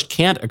 You almost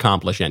can't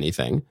accomplish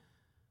anything.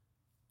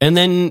 And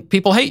then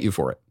people hate you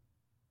for it.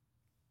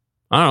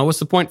 I don't know. What's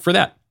the point for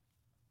that?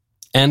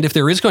 And if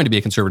there is going to be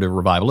a conservative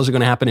revival, is it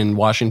going to happen in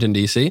Washington,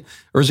 D.C.,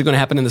 or is it going to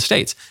happen in the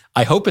states?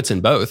 I hope it's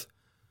in both.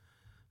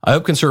 I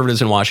hope conservatives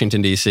in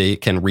Washington, D.C.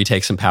 can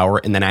retake some power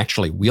and then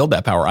actually wield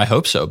that power. I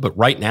hope so. But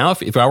right now,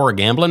 if I were a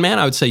gambling man,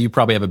 I would say you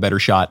probably have a better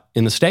shot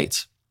in the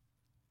states.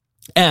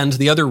 And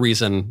the other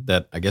reason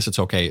that I guess it's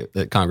okay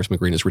that Congressman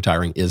Green is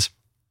retiring is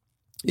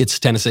it's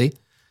Tennessee.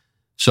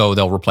 So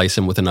they'll replace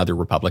him with another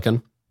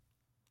Republican.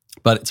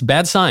 But it's a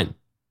bad sign.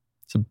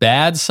 It's a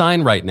bad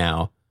sign right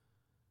now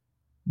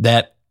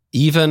that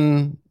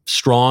even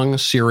strong,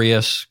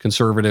 serious,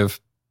 conservative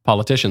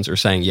politicians are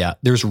saying, yeah,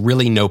 there's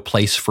really no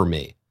place for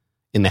me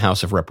in the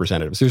House of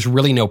Representatives. There's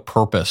really no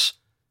purpose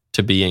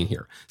to being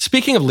here.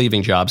 Speaking of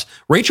leaving jobs,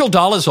 Rachel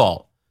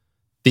Dolezal,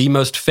 the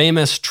most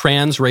famous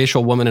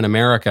transracial woman in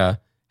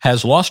America,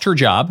 has lost her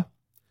job.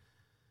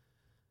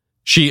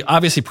 She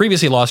obviously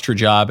previously lost her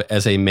job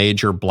as a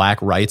major black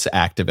rights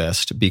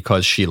activist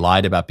because she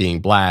lied about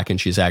being black,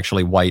 and she's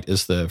actually white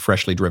as the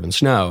freshly driven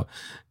snow.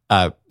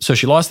 So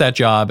she lost that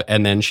job,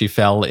 and then she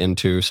fell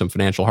into some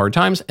financial hard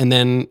times, and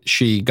then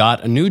she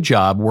got a new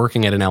job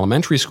working at an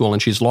elementary school,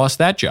 and she's lost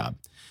that job.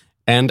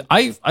 And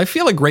I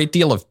feel a great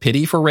deal of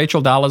pity for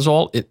Rachel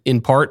Dolezal, in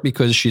part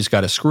because she's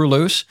got a screw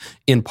loose,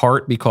 in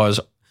part because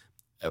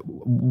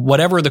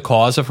whatever the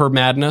cause of her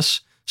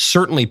madness,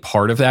 certainly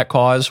part of that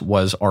cause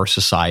was our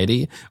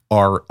society,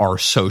 our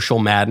social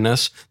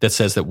madness that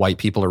says that white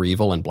people are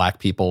evil and black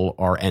people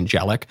are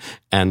angelic.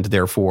 And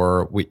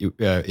therefore,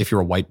 if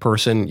you're a white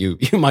person, you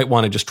might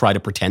want to just try to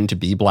pretend to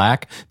be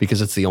black because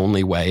it's the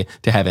only way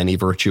to have any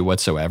virtue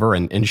whatsoever.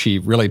 And she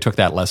really took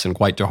that lesson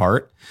quite to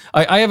heart.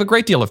 I have a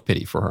great deal of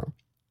pity for her.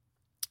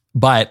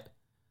 But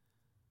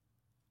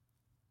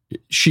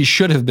she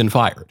should have been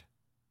fired.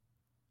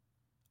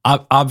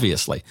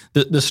 Obviously.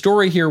 The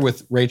story here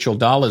with Rachel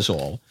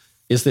Dolezal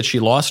is that she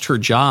lost her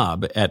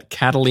job at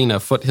Catalina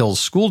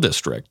Foothills School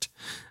District.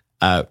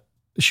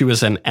 She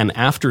was an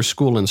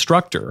after-school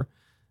instructor,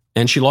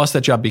 and she lost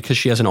that job because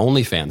she has an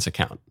OnlyFans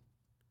account.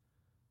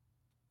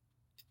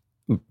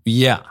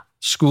 Yeah,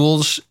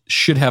 schools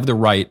should have the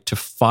right to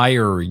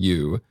fire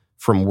you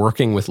from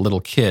working with little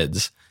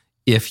kids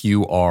if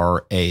you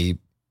are a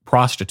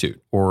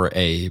prostitute or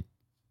a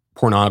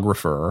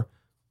pornographer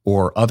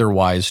or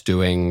otherwise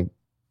doing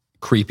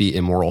creepy,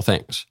 immoral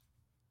things.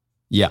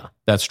 Yeah,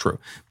 that's true.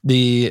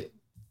 The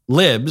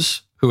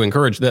libs who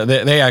encourage,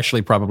 they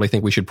actually probably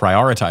think we should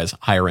prioritize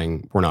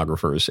hiring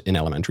pornographers in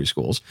elementary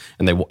schools.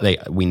 And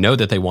we know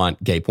that they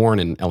want gay porn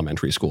in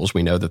elementary schools.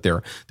 We know that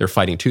they're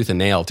fighting tooth and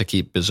nail to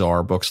keep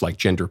bizarre books like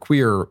Gender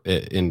Queer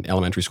in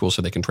elementary schools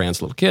so they can trans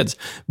little kids.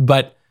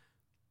 But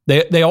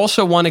they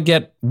also want to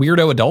get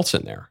weirdo adults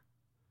in there.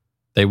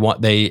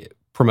 They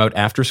promote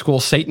after-school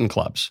Satan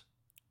clubs.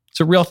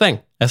 It's a real thing.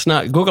 That's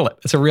not, Google it.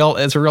 It's a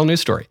real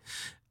news story.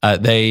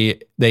 They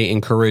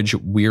encourage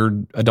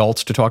weird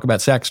adults to talk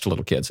about sex to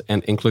little kids,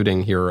 and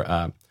including here,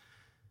 I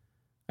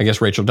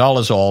guess Rachel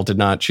Dolezal did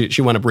not.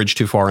 She went a bridge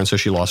too far, and so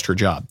she lost her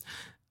job.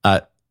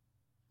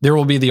 There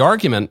will be the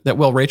argument that,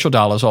 well, Rachel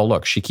Dolezal,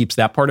 look, she keeps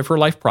that part of her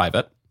life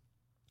private,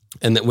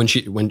 and that when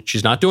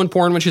she's not doing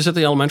porn when she's at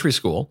the elementary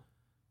school,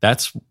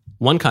 that's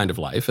one kind of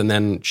life, and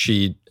then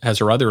she has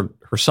her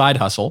side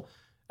hustle,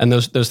 and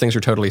those things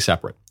are totally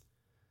separate.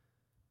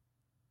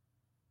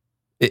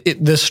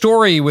 The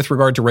story with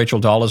regard to Rachel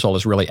Dolezal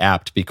is really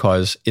apt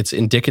because it's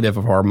indicative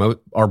of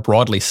our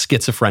broadly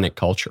schizophrenic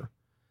culture.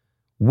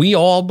 We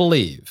all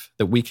believe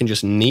that we can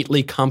just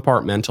neatly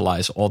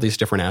compartmentalize all these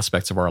different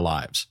aspects of our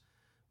lives.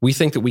 We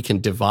think that we can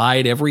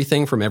divide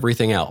everything from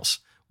everything else.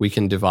 We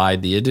can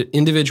divide the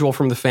individual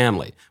from the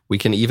family. We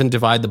can even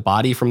divide the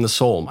body from the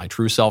soul. My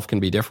true self can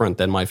be different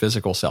than my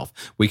physical self.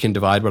 We can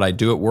divide what I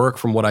do at work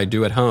from what I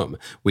do at home.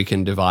 We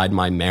can divide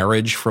my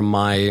marriage from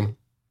my,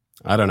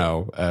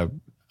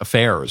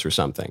 affairs or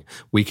something.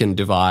 We can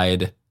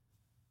divide,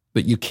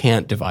 but you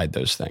can't divide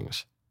those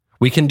things.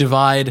 We can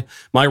divide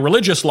my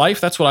religious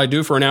life, that's what I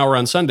do for an hour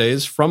on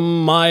Sundays,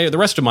 from the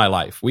rest of my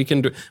life. We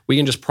can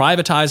just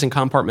privatize and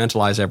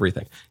compartmentalize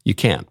everything. You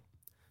can't.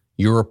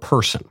 You're a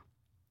person.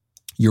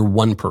 You're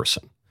one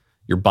person.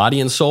 Your body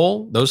and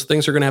soul, those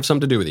things are going to have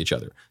something to do with each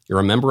other. You're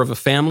a member of a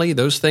family,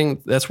 those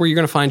things, that's where you're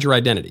going to find your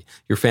identity.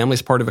 Your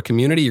family's part of a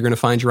community, you're going to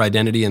find your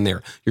identity in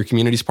there. Your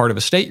community's part of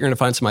a state, you're going to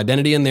find some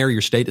identity in there.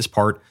 Your state is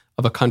part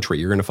of a country,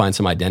 you're going to find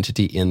some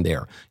identity in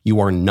there. You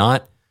are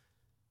not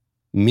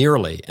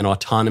merely an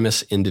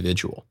autonomous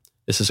individual.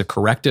 This is a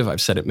corrective.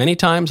 I've said it many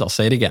times. I'll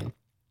say it again.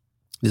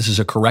 This is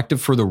a corrective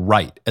for the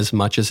right as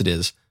much as it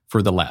is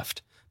for the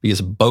left,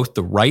 because both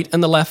the right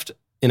and the left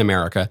in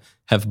America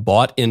have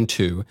bought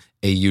into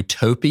a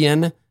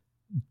utopian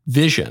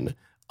vision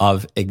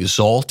of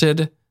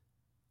exalted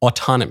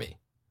autonomy,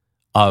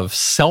 of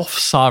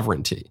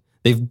self-sovereignty.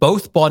 They've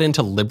both bought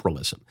into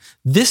liberalism.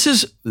 This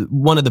is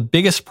one of the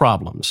biggest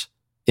problems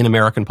in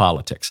American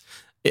politics.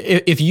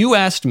 If you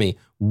asked me,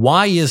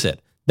 why is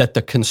it that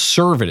the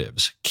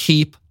conservatives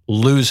keep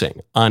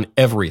losing on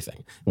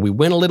everything? And we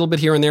win a little bit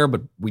here and there,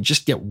 but we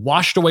just get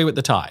washed away with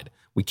the tide.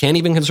 We can't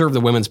even conserve the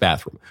women's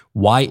bathroom.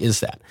 Why is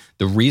that?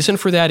 The reason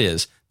for that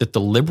is that the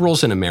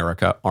liberals in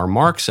America are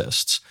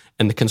Marxists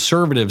and the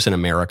conservatives in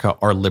America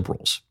are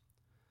liberals.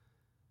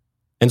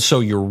 And so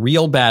your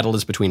real battle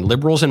is between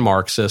liberals and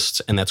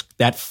Marxists, and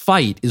that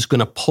fight is going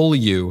to pull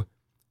you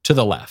to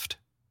the left.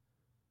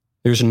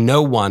 There's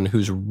no one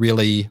who's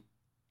really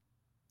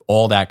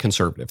all that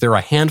conservative. There are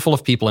a handful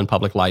of people in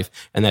public life,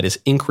 and that is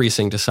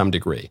increasing to some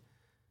degree.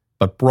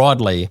 But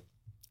broadly,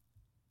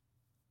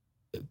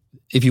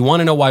 if you want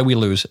to know why we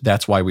lose,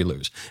 that's why we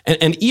lose.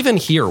 And even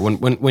here,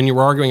 when you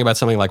were arguing about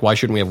something like why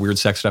shouldn't we have weird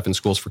sex stuff in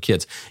schools for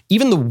kids,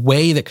 even the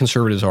way that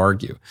conservatives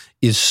argue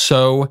is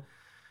so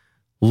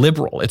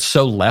liberal, it's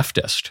so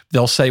leftist.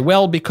 They'll say,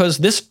 well, because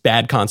this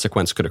bad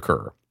consequence could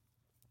occur.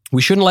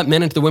 We shouldn't let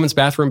men into the women's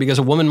bathroom because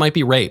a woman might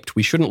be raped.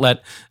 We shouldn't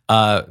let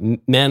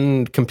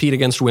men compete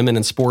against women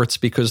in sports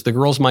because the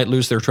girls might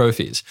lose their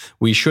trophies.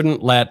 We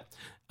shouldn't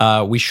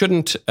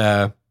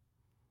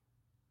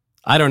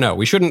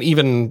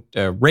even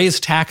raise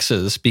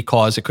taxes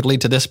because it could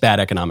lead to this bad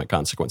economic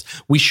consequence.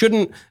 We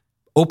shouldn't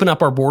open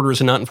up our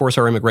borders and not enforce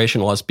our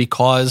immigration laws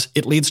because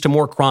it leads to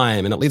more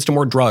crime and it leads to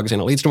more drugs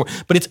and it leads to more.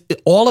 But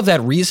all of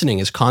that reasoning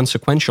is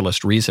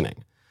consequentialist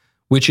reasoning,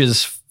 which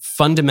is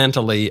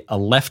fundamentally a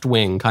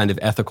left-wing kind of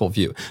ethical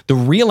view. The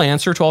real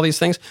answer to all these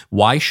things,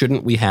 why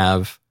shouldn't we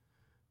have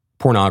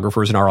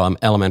pornographers in our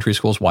elementary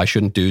schools? Why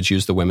shouldn't dudes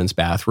use the women's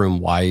bathroom?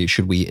 Why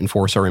should we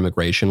enforce our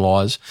immigration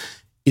laws?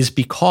 Is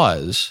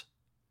because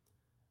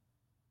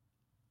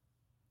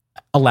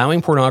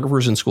allowing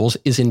pornographers in schools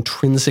is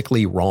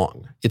intrinsically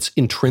wrong. It's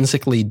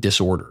intrinsically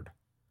disordered.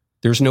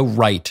 There's no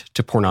right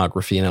to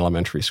pornography in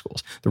elementary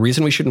schools. The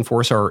reason we should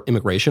enforce our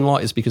immigration law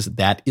is because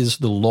that is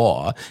the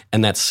law,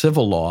 and that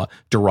civil law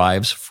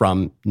derives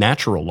from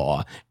natural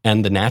law,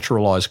 and the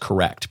natural law is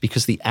correct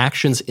because the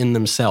actions in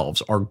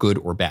themselves are good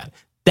or bad.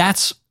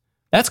 That's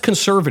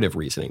conservative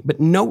reasoning, but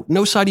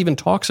no side even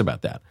talks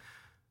about that.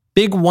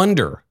 Big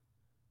wonder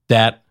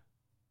that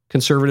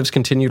conservatives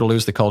continue to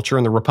lose the culture,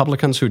 and the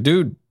Republicans who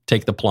do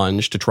take the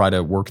plunge to try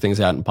to work things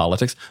out in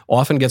politics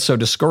often get so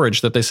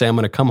discouraged that they say, I'm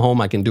going to come home,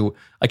 I can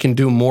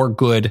do more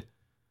good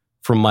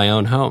from my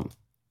own home.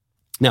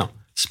 Now,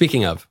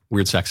 speaking of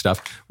weird sex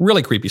stuff,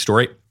 really creepy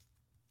story.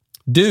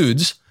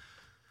 Dudes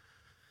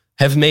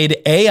have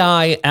made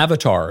AI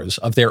avatars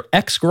of their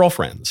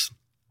ex-girlfriends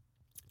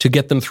to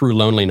get them through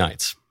lonely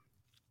nights.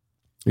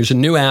 There's a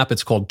new app.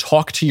 It's called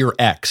Talk to Your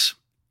Ex.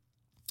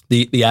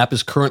 The app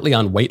is currently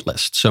on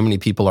waitlist. So many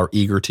people are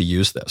eager to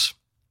use this.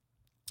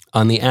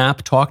 On the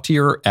app, Talk to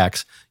Your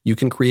Ex, you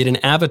can create an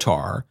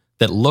avatar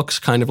that looks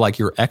kind of like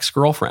your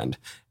ex-girlfriend.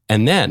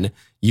 And then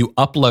you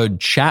upload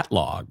chat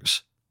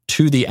logs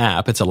to the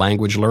app. It's a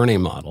language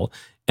learning model.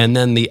 And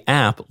then the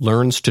app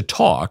learns to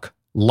talk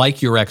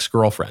like your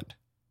ex-girlfriend.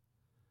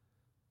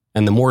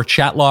 And the more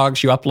chat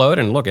logs you upload,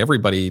 and look,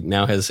 everybody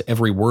now has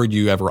every word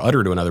you ever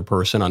utter to another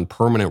person on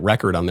permanent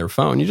record on their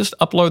phone. You just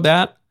upload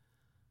that,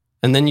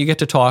 and then you get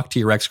to talk to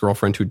your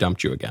ex-girlfriend who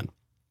dumped you again.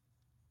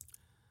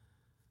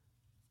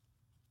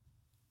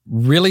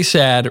 Really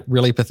sad,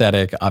 really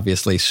pathetic,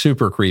 obviously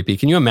super creepy.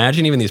 Can you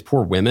imagine even these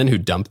poor women who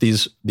dump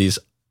these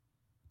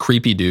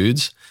creepy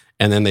dudes,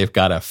 and then they've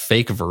got a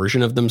fake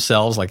version of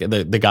themselves? Like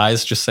the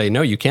guys just say,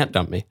 no, you can't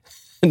dump me.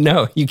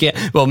 No, you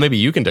can't. Well, maybe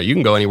you can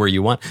go anywhere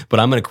you want, but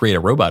I'm going to create a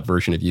robot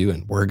version of you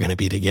and we're going to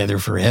be together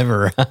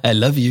forever. I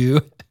love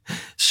you.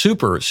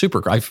 Super.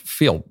 I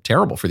feel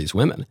terrible for these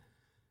women.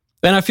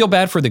 And I feel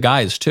bad for the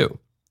guys too,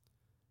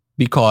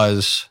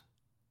 because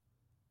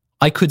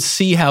I could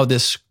see how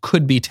this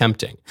could be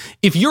tempting.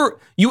 If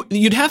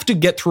you'd have to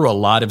get through a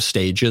lot of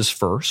stages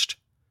first.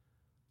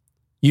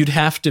 You'd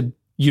have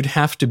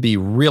to be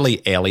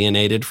really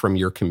alienated from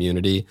your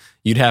community.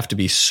 You'd have to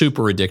be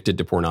super addicted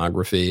to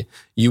pornography.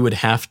 You would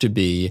have to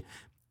be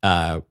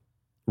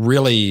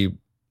really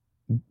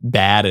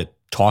bad at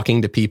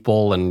talking to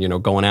people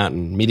and going out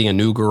and meeting a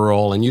new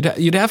girl. And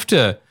you'd have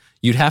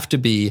to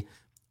be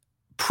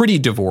pretty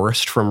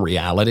divorced from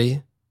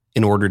reality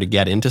in order to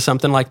get into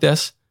something like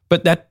this.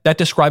 But that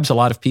describes a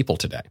lot of people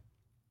today.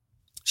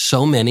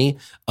 So many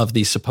of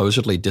these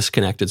supposedly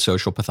disconnected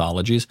social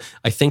pathologies,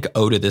 I think,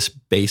 owe to this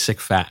basic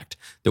fact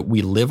that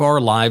we live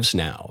our lives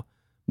now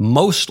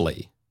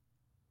mostly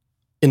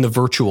in the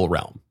virtual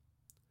realm.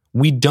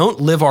 We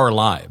don't live our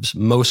lives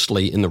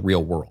mostly in the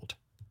real world.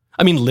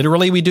 I mean,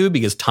 literally we do,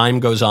 because time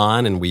goes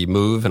on and we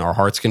move and our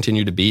hearts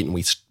continue to beat and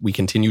we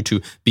continue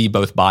to be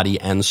both body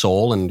and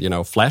soul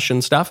and, flesh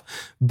and stuff.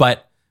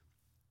 But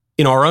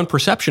in our own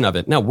perception of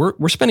it, now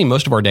we're spending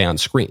most of our day on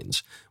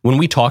screens. When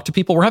we talk to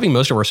people, we're having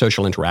most of our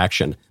social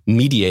interaction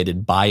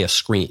mediated by a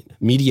screen,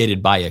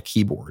 mediated by a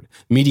keyboard,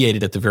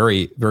 mediated at the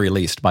very, very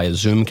least by a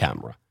Zoom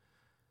camera.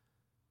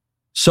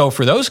 So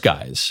for those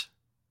guys,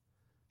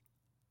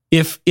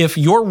 if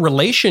your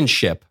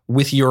relationship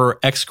with your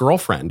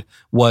ex-girlfriend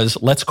was,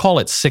 let's call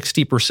it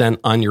 60%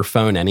 on your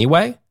phone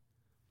anyway,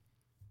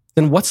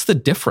 then what's the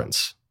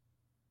difference?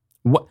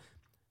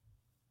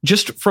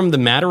 Just from the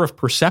matter of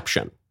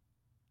perception.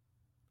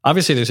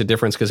 Obviously, there's a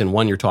difference because in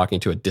one, you're talking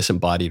to a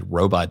disembodied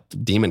robot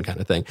demon kind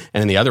of thing.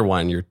 And in the other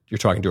one, you're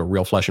talking to a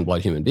real flesh and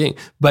blood human being.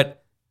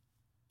 But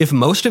if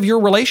most of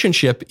your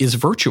relationship is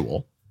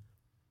virtual,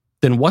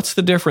 then what's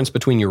the difference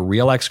between your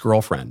real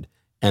ex-girlfriend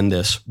and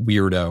this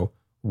weirdo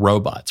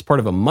robot? It's part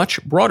of a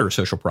much broader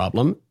social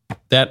problem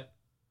that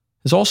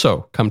has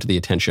also come to the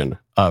attention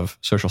of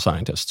social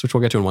scientists, which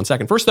we'll get to in 1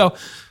 second. First, though,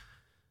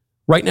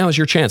 right now is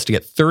your chance to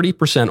get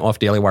 30% off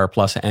Daily Wire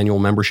Plus annual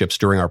memberships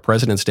during our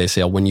President's Day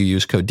sale when you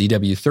use code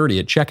DW30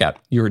 at checkout.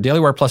 Your Daily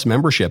Wire Plus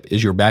membership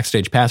is your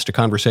backstage pass to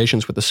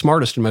conversations with the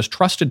smartest and most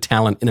trusted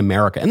talent in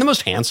America, and the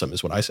most handsome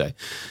is what I say.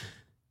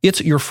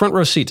 It's your front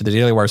row seat to the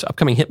Daily Wire's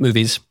upcoming hit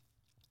movies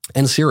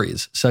and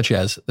series, such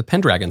as The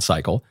Pendragon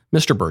Cycle,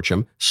 Mr.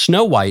 Bircham,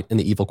 Snow White and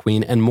the Evil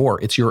Queen, and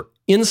more. It's your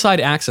inside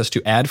access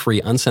to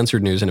ad-free,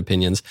 uncensored news and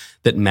opinions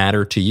that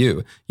matter to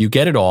you. You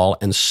get it all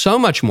and so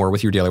much more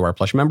with your Daily Wire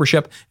Plus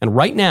membership. And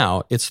right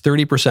now, it's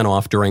 30%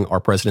 off during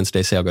our President's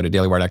Day sale. Go to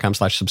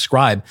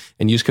dailywire.com/subscribe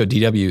and use code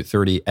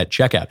DW30 at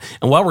checkout.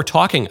 And while we're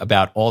talking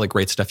about all the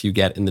great stuff you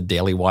get in the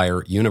Daily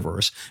Wire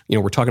universe,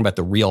 we're talking about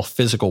the real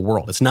physical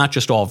world. It's not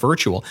just all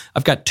virtual.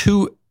 I've got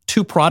two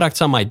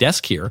products on my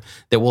desk here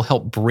that will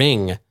help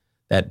bring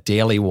that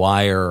Daily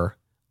Wire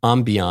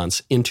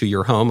ambiance into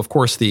your home. Of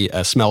course, the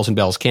Smells and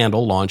Bells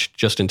candle launched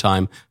just in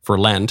time for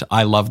Lent.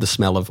 I love the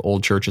smell of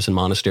old churches and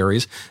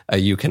monasteries.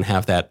 You can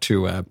have that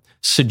to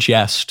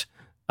suggest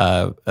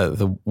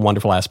the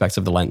wonderful aspects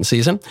of the Lenten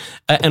season.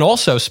 And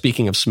also,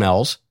 speaking of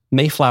smells,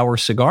 Mayflower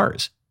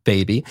cigars,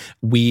 baby.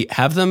 We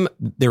have them.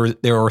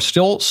 There are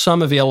still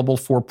some available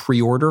for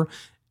pre-order.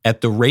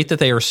 At the rate that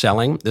they are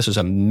selling, this is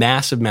a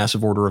massive,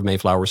 massive order of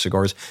Mayflower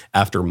cigars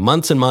after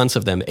months and months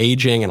of them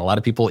aging and a lot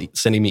of people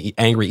sending me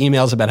angry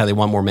emails about how they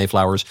want more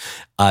Mayflowers.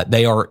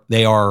 They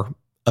are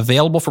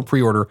available for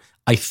pre-order.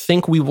 I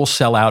think we will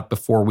sell out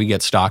before we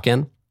get stock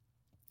in.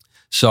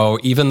 So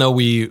even though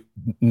we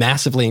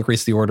massively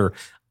increased the order,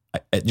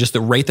 just the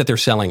rate that they're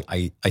selling,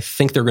 I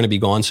think they're going to be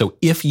gone. So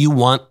if you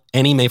want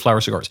any Mayflower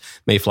cigars,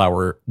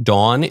 Mayflower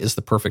Dawn is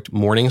the perfect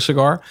morning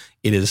cigar.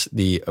 It is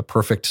the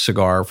perfect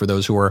cigar for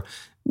those who are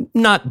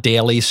not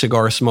daily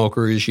cigar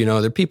smokers. There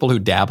are people who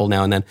dabble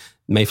now and then.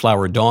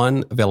 Mayflower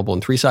Dawn, available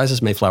in 3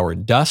 sizes. Mayflower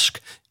Dusk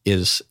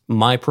is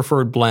my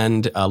preferred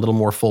blend, a little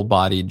more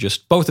full-bodied.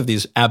 Just both of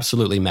these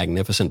absolutely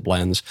magnificent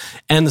blends,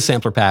 and the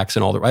sampler packs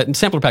and all that. And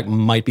sampler pack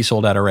might be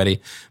sold out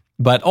already,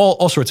 but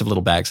all sorts of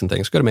little bags and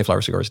things. Go to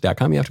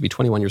mayflowercigars.com. You have to be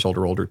 21 years old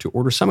or older to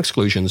order. Some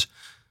exclusions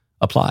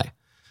apply.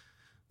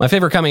 My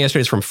favorite comment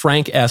yesterday is from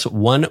Frank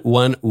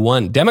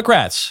S111.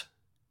 Democrats,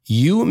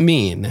 you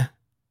mean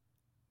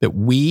that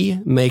we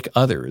make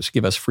others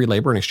give us free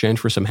labor in exchange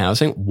for some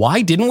housing?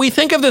 Why didn't we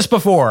think of this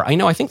before?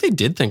 I think they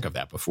did think of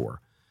that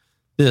before.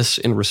 This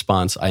in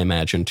response, I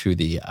imagine, to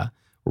the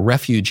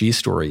refugee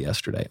story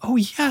yesterday. Oh,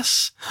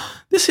 yes,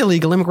 this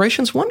illegal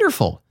immigration's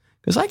wonderful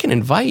because I can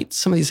invite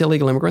some of these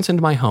illegal immigrants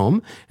into my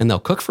home and they'll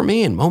cook for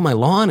me and mow my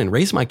lawn and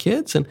raise my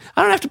kids and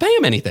I don't have to pay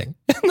them anything.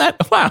 Isn't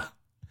that, wow,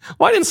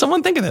 why didn't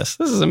someone think of this?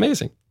 This is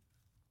amazing.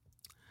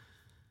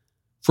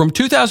 From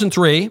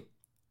 2003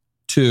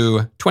 to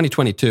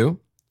 2022,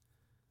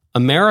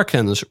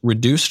 Americans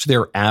reduced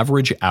their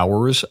average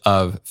hours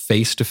of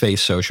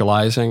face-to-face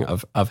socializing,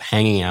 of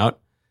hanging out,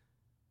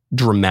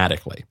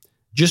 dramatically.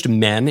 Just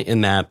men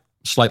in that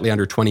slightly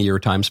under 20-year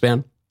time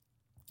span,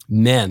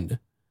 men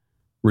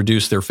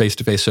reduced their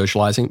face-to-face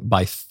socializing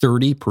by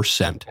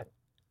 30%.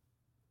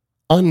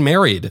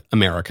 Unmarried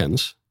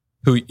Americans,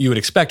 who you would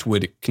expect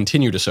would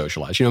continue to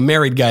socialize.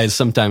 Married guys,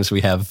 sometimes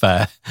we have,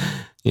 the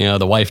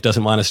wife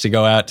doesn't want us to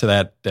go out to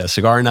that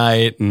cigar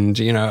night, and,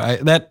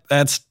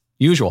 that's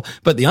usual.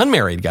 But the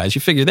unmarried guys,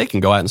 you figure they can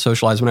go out and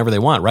socialize whenever they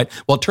want, right?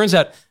 Well, it turns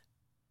out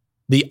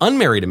the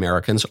unmarried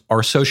Americans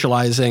are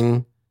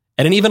socializing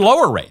at an even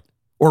lower rate.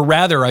 Or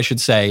rather, I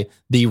should say,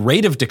 the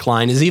rate of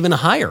decline is even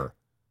higher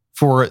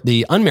for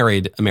the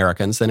unmarried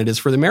Americans than it is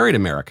for the married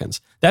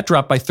Americans. That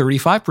dropped by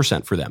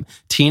 35% for them.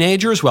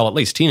 Teenagers, well, at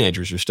least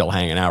teenagers are still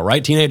hanging out,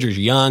 right? Teenagers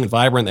are young and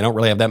vibrant. They don't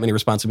really have that many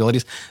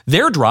responsibilities.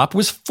 Their drop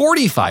was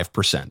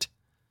 45%.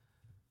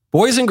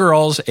 Boys and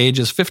girls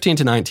ages 15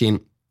 to 19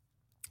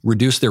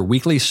 reduced their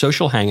weekly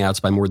social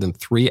hangouts by more than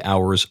 3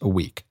 hours a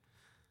week.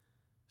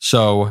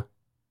 So,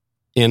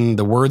 in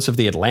the words of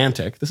The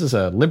Atlantic, this is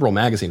a liberal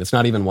magazine. It's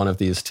not even one of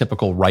these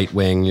typical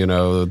right-wing,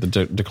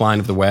 the decline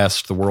of the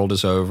West, the world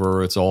is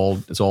over, it's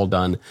all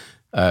done,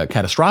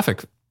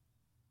 catastrophic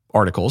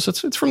articles.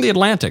 It's from The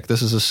Atlantic.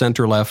 This is a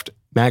center-left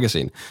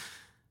magazine.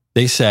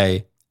 They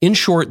say, in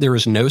short, there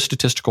is no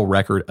statistical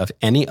record of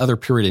any other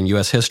period in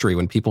U.S. history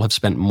when people have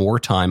spent more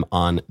time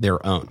on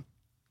their own.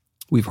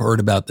 We've heard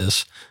about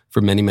this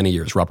for many, many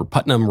years. Robert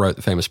Putnam wrote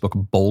the famous book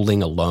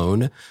Bowling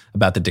Alone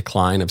about the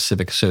decline of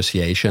civic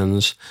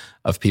associations,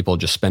 of people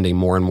just spending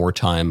more and more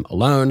time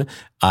alone.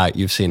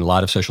 You've seen a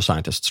lot of social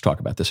scientists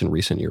talk about this in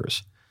recent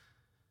years.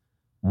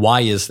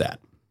 Why is that?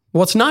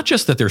 Well, it's not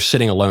just that they're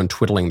sitting alone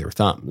twiddling their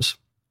thumbs.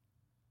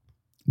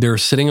 They're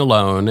sitting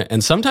alone,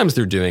 and sometimes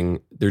they're doing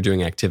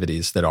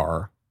activities that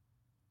are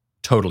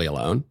totally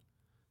alone.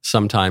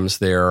 Sometimes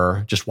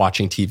they're just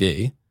watching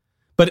TV.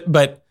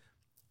 But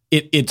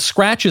it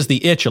scratches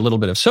the itch a little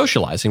bit of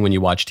socializing when you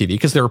watch TV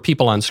because there are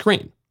people on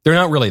screen. They're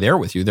not really there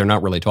with you. They're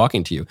not really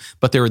talking to you.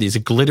 But there are these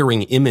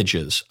glittering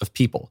images of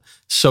people.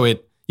 So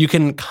you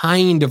can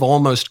kind of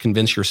almost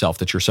convince yourself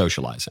that you're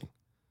socializing.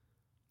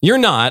 You're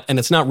not, and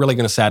it's not really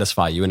going to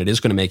satisfy you, and it is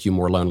going to make you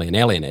more lonely and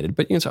alienated.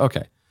 But you can say,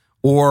 okay.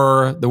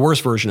 Or the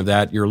worst version of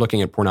that, you're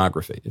looking at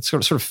pornography. It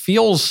sort of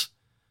feels,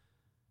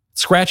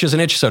 scratches an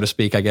itch, so to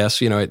speak, I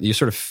guess. You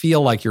sort of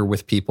feel like you're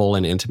with people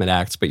in intimate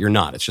acts, but you're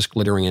not. It's just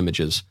glittering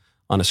images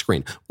on a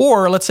screen.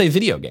 Or let's say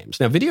video games.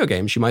 Now, video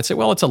games, you might say,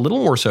 well, it's a little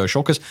more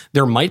social because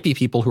there might be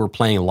people who are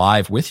playing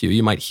live with you.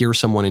 You might hear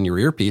someone in your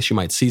earpiece. You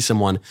might see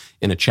someone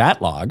in a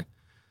chat log.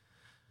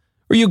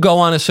 Or you go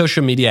on a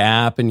social media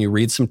app and you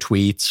read some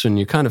tweets and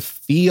you kind of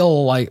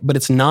feel like, but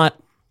it's not,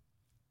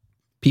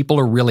 people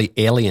are really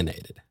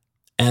alienated.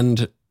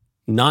 And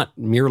not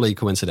merely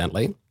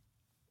coincidentally,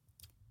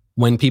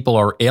 when people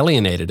are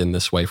alienated in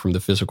this way from the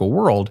physical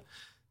world,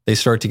 they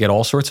start to get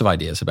all sorts of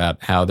ideas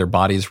about how their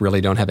bodies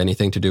really don't have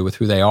anything to do with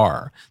who they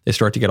are. They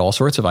start to get all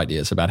sorts of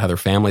ideas about how their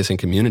families and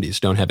communities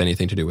don't have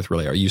anything to do with who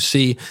they are. You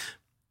see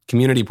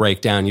community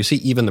breakdown. You see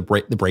even the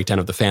breakdown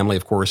of the family,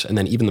 of course, and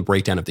then even the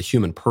breakdown of the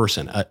human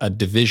person, a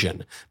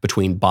division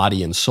between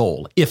body and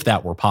soul, if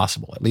that were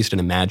possible, at least an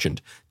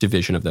imagined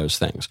division of those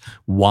things.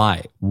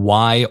 Why?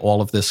 Why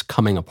all of this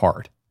coming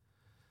apart?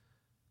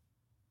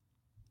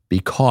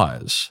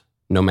 Because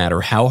no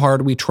matter how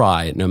hard we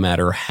try, no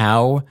matter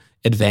how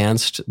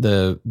advanced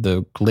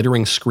the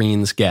glittering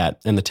screens get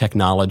and the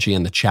technology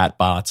and the chat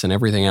bots and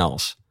everything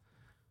else,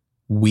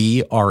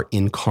 we are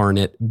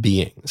incarnate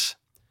beings.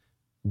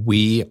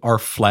 We are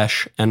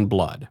flesh and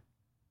blood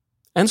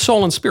and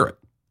soul and spirit,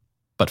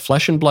 but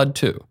flesh and blood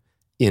too,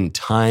 in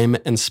time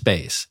and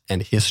space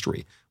and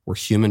history. We're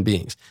human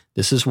beings.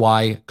 This is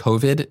why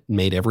COVID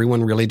made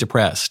everyone really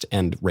depressed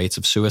and rates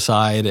of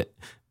suicide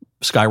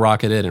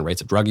skyrocketed and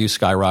rates of drug use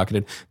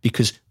skyrocketed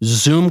because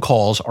Zoom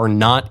calls are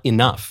not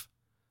enough.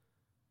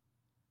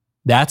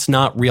 That's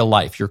not real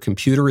life. Your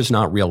computer is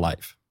not real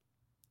life.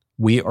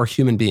 We are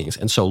human beings.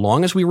 And so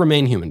long as we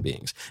remain human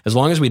beings, as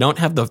long as we don't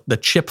have the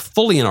chip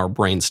fully in our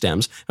brain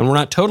stems and we're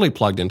not totally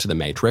plugged into the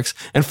matrix,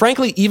 and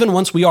frankly, even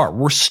once we are,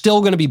 we're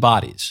still going to be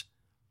bodies.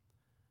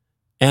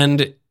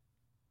 And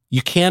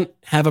you can't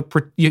have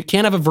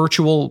a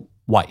virtual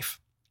wife.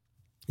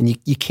 And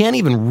you can't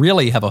even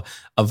really have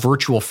a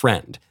virtual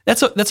friend.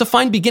 That's a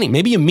fine beginning.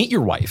 Maybe you meet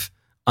your wife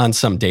on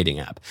some dating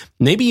app.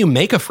 Maybe you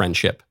make a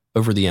friendship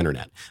over the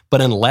internet.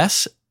 But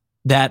unless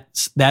that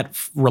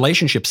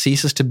relationship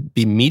ceases to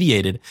be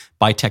mediated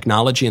by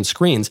technology and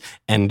screens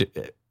and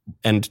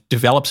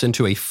develops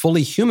into a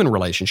fully human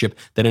relationship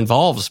that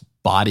involves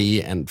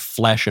body and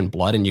flesh and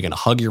blood, and you're going to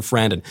hug your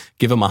friend and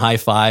give him a high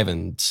five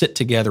and sit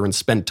together and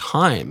spend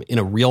time in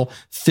a real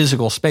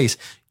physical space,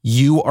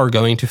 you are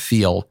going to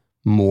feel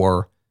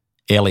more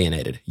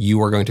alienated.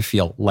 You are going to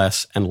feel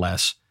less and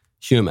less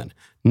human.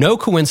 No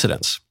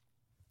coincidence.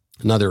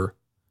 Another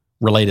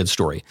related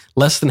story.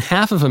 Less than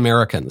half of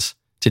Americans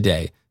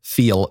today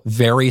feel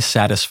very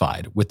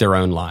satisfied with their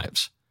own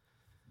lives.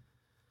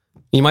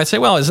 You might say,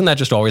 well, isn't that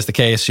just always the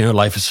case?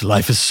 Life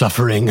is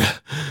suffering.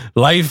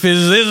 This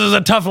is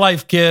a tough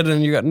life, kid.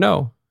 And you got,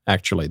 no,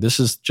 actually, this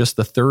is just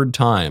the third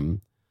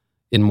time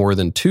in more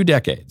than 2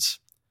 decades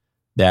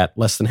that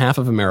less than half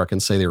of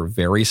Americans say they're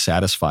very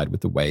satisfied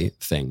with the way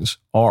things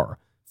are.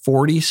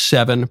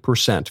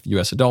 47% of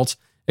U.S. adults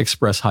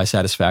express high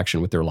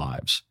satisfaction with their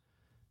lives.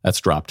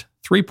 That's dropped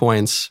 3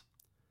 points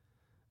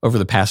over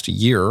the past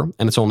year,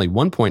 and it's only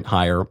 1 point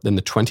higher than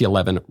the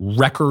 2011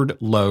 record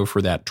low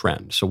for that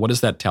trend. So what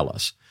does that tell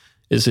us?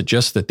 Is it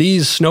just that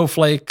these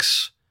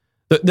snowflakes,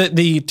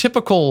 the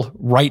typical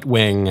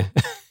right-wing,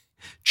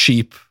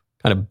 cheap,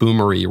 kind of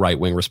boomery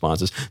right-wing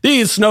responses,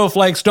 these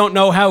snowflakes don't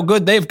know how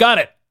good they've got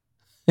it.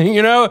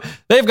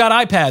 They've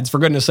got iPads, for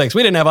goodness sakes.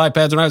 We didn't have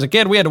iPads when I was a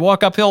kid. We had to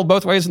walk uphill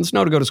both ways in the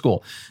snow to go to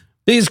school.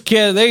 These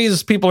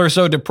people are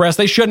so depressed.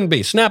 They shouldn't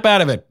be. Snap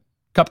out of it.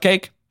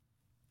 Cupcake?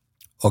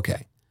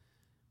 Okay.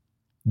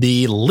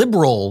 The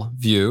liberal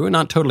view,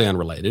 not totally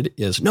unrelated,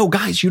 is, no,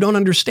 guys, you don't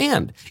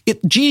understand.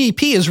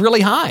 GDP is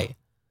really high.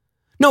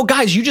 No,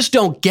 guys, you just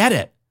don't get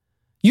it.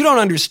 You don't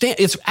understand.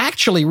 It's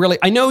actually really,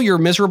 I know you're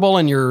miserable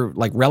and your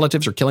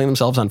relatives are killing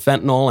themselves on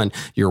fentanyl and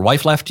your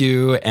wife left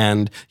you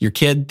and your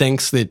kid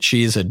thinks that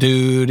she's a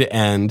dude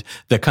and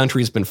the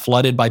country's been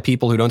flooded by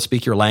people who don't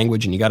speak your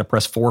language and you got to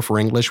press 4 for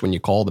English when you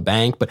call the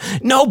bank. But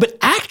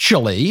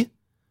actually,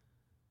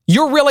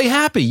 you're really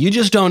happy. You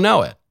just don't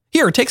know it.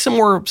 Here, take some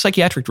more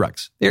psychiatric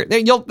drugs.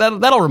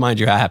 That'll remind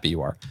you how happy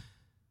you are.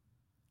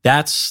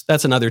 That's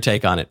another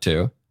take on it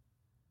too.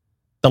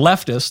 The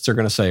leftists are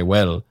going to say,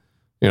 well,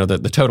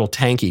 the total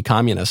tanky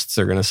communists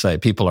are going to say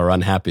people are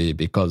unhappy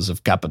because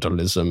of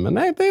capitalism. And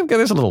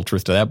there's a little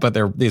truth to that,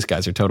 but these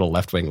guys are total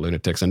left-wing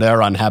lunatics and they're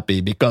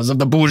unhappy because of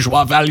the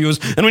bourgeois values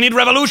and we need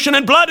revolution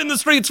and blood in the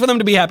streets for them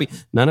to be happy.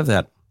 None of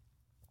that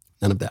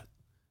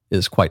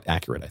is quite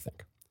accurate, I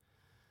think.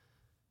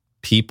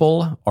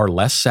 People are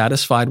less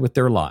satisfied with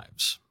their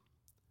lives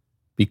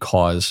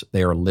because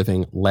they are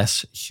living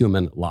less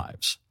human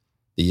lives.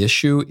 The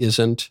issue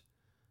isn't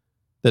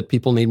that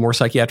people need more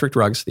psychiatric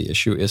drugs. The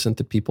issue isn't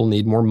that people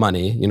need more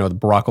money.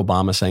 Barack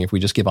Obama saying if we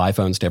just give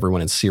iPhones to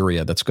everyone in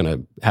Syria, that's going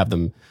to have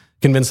them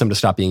convince them to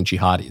stop being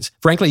jihadis.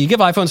 Frankly, you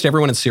give iPhones to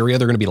everyone in Syria,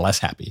 they're going to be less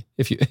happy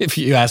if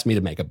you ask me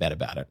to make a bet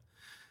about it.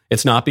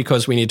 It's not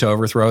because we need to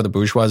overthrow the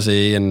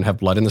bourgeoisie and have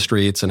blood in the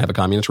streets and have a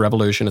communist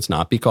revolution. It's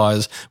not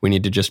because we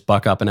need to just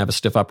buck up and have a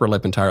stiff upper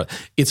lip entirely.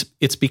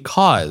 It's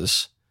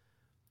because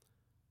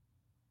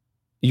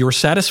your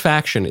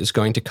satisfaction is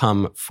going to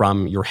come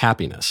from your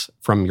happiness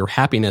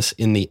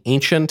in the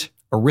ancient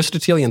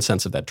Aristotelian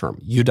sense of that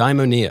term,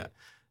 eudaimonia,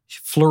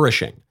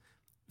 flourishing,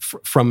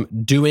 from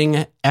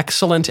doing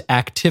excellent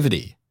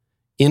activity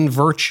in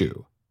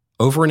virtue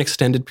over an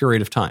extended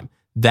period of time.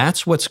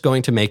 That's what's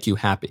going to make you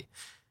happy.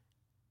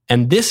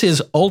 And this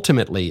is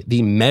ultimately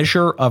the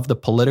measure of the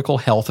political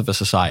health of a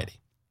society.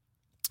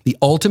 The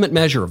ultimate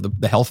measure of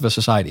the health of a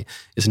society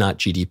is not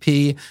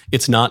GDP.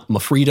 It's not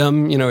my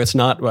freedom. It's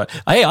not,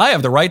 hey, I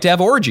have the right to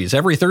have orgies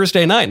every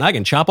Thursday night and I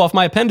can chop off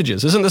my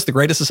appendages. Isn't this the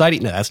greatest society?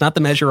 No, that's not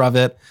the measure of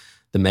it.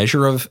 The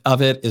measure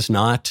of it is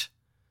not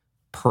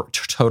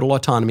total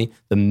autonomy.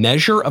 The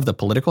measure of the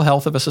political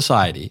health of a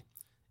society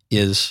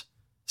is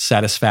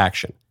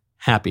satisfaction,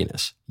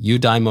 happiness,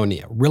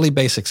 eudaimonia, really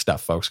basic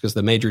stuff, folks, because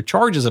the major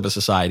charges of a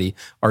society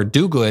are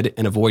do good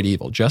and avoid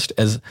evil, just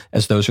as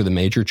those are the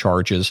major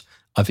charges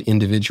of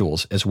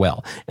individuals as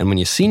well. And when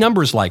you see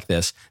numbers like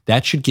this,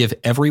 that should give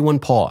everyone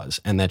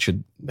pause, and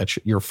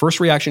your first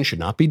reaction should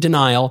not be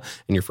denial,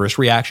 and your first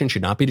reaction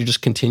should not be to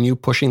just continue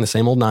pushing the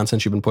same old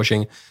nonsense you've been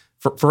pushing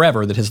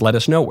forever that has led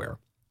us nowhere.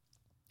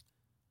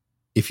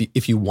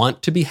 If you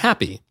want to be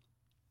happy,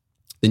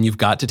 then you've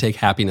got to take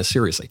happiness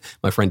seriously.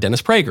 My friend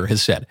Dennis Prager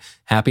has said,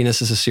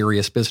 happiness is a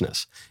serious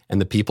business. And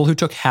the people who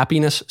took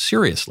happiness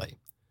seriously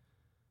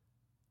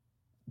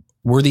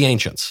were the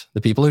ancients.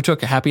 The people who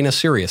took happiness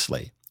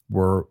seriously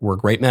were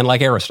great men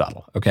like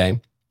Aristotle,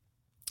 okay?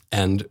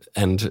 And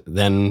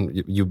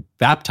then you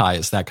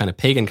baptize that kind of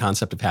pagan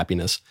concept of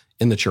happiness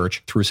in the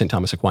church through St.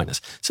 Thomas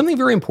Aquinas. Something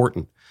very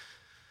important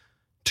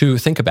to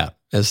think about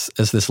as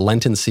this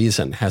Lenten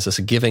season has us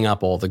giving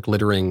up all the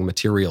glittering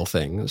material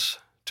things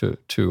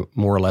to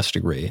more or less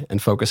degree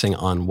and focusing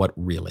on what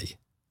really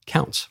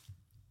counts.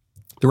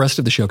 The rest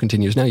of the show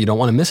continues now. You don't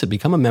want to miss it.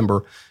 Become a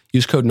member.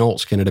 Use code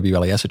Knowles,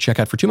 KNWLES, at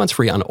checkout for 2 months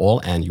free on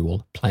all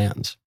annual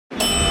plans.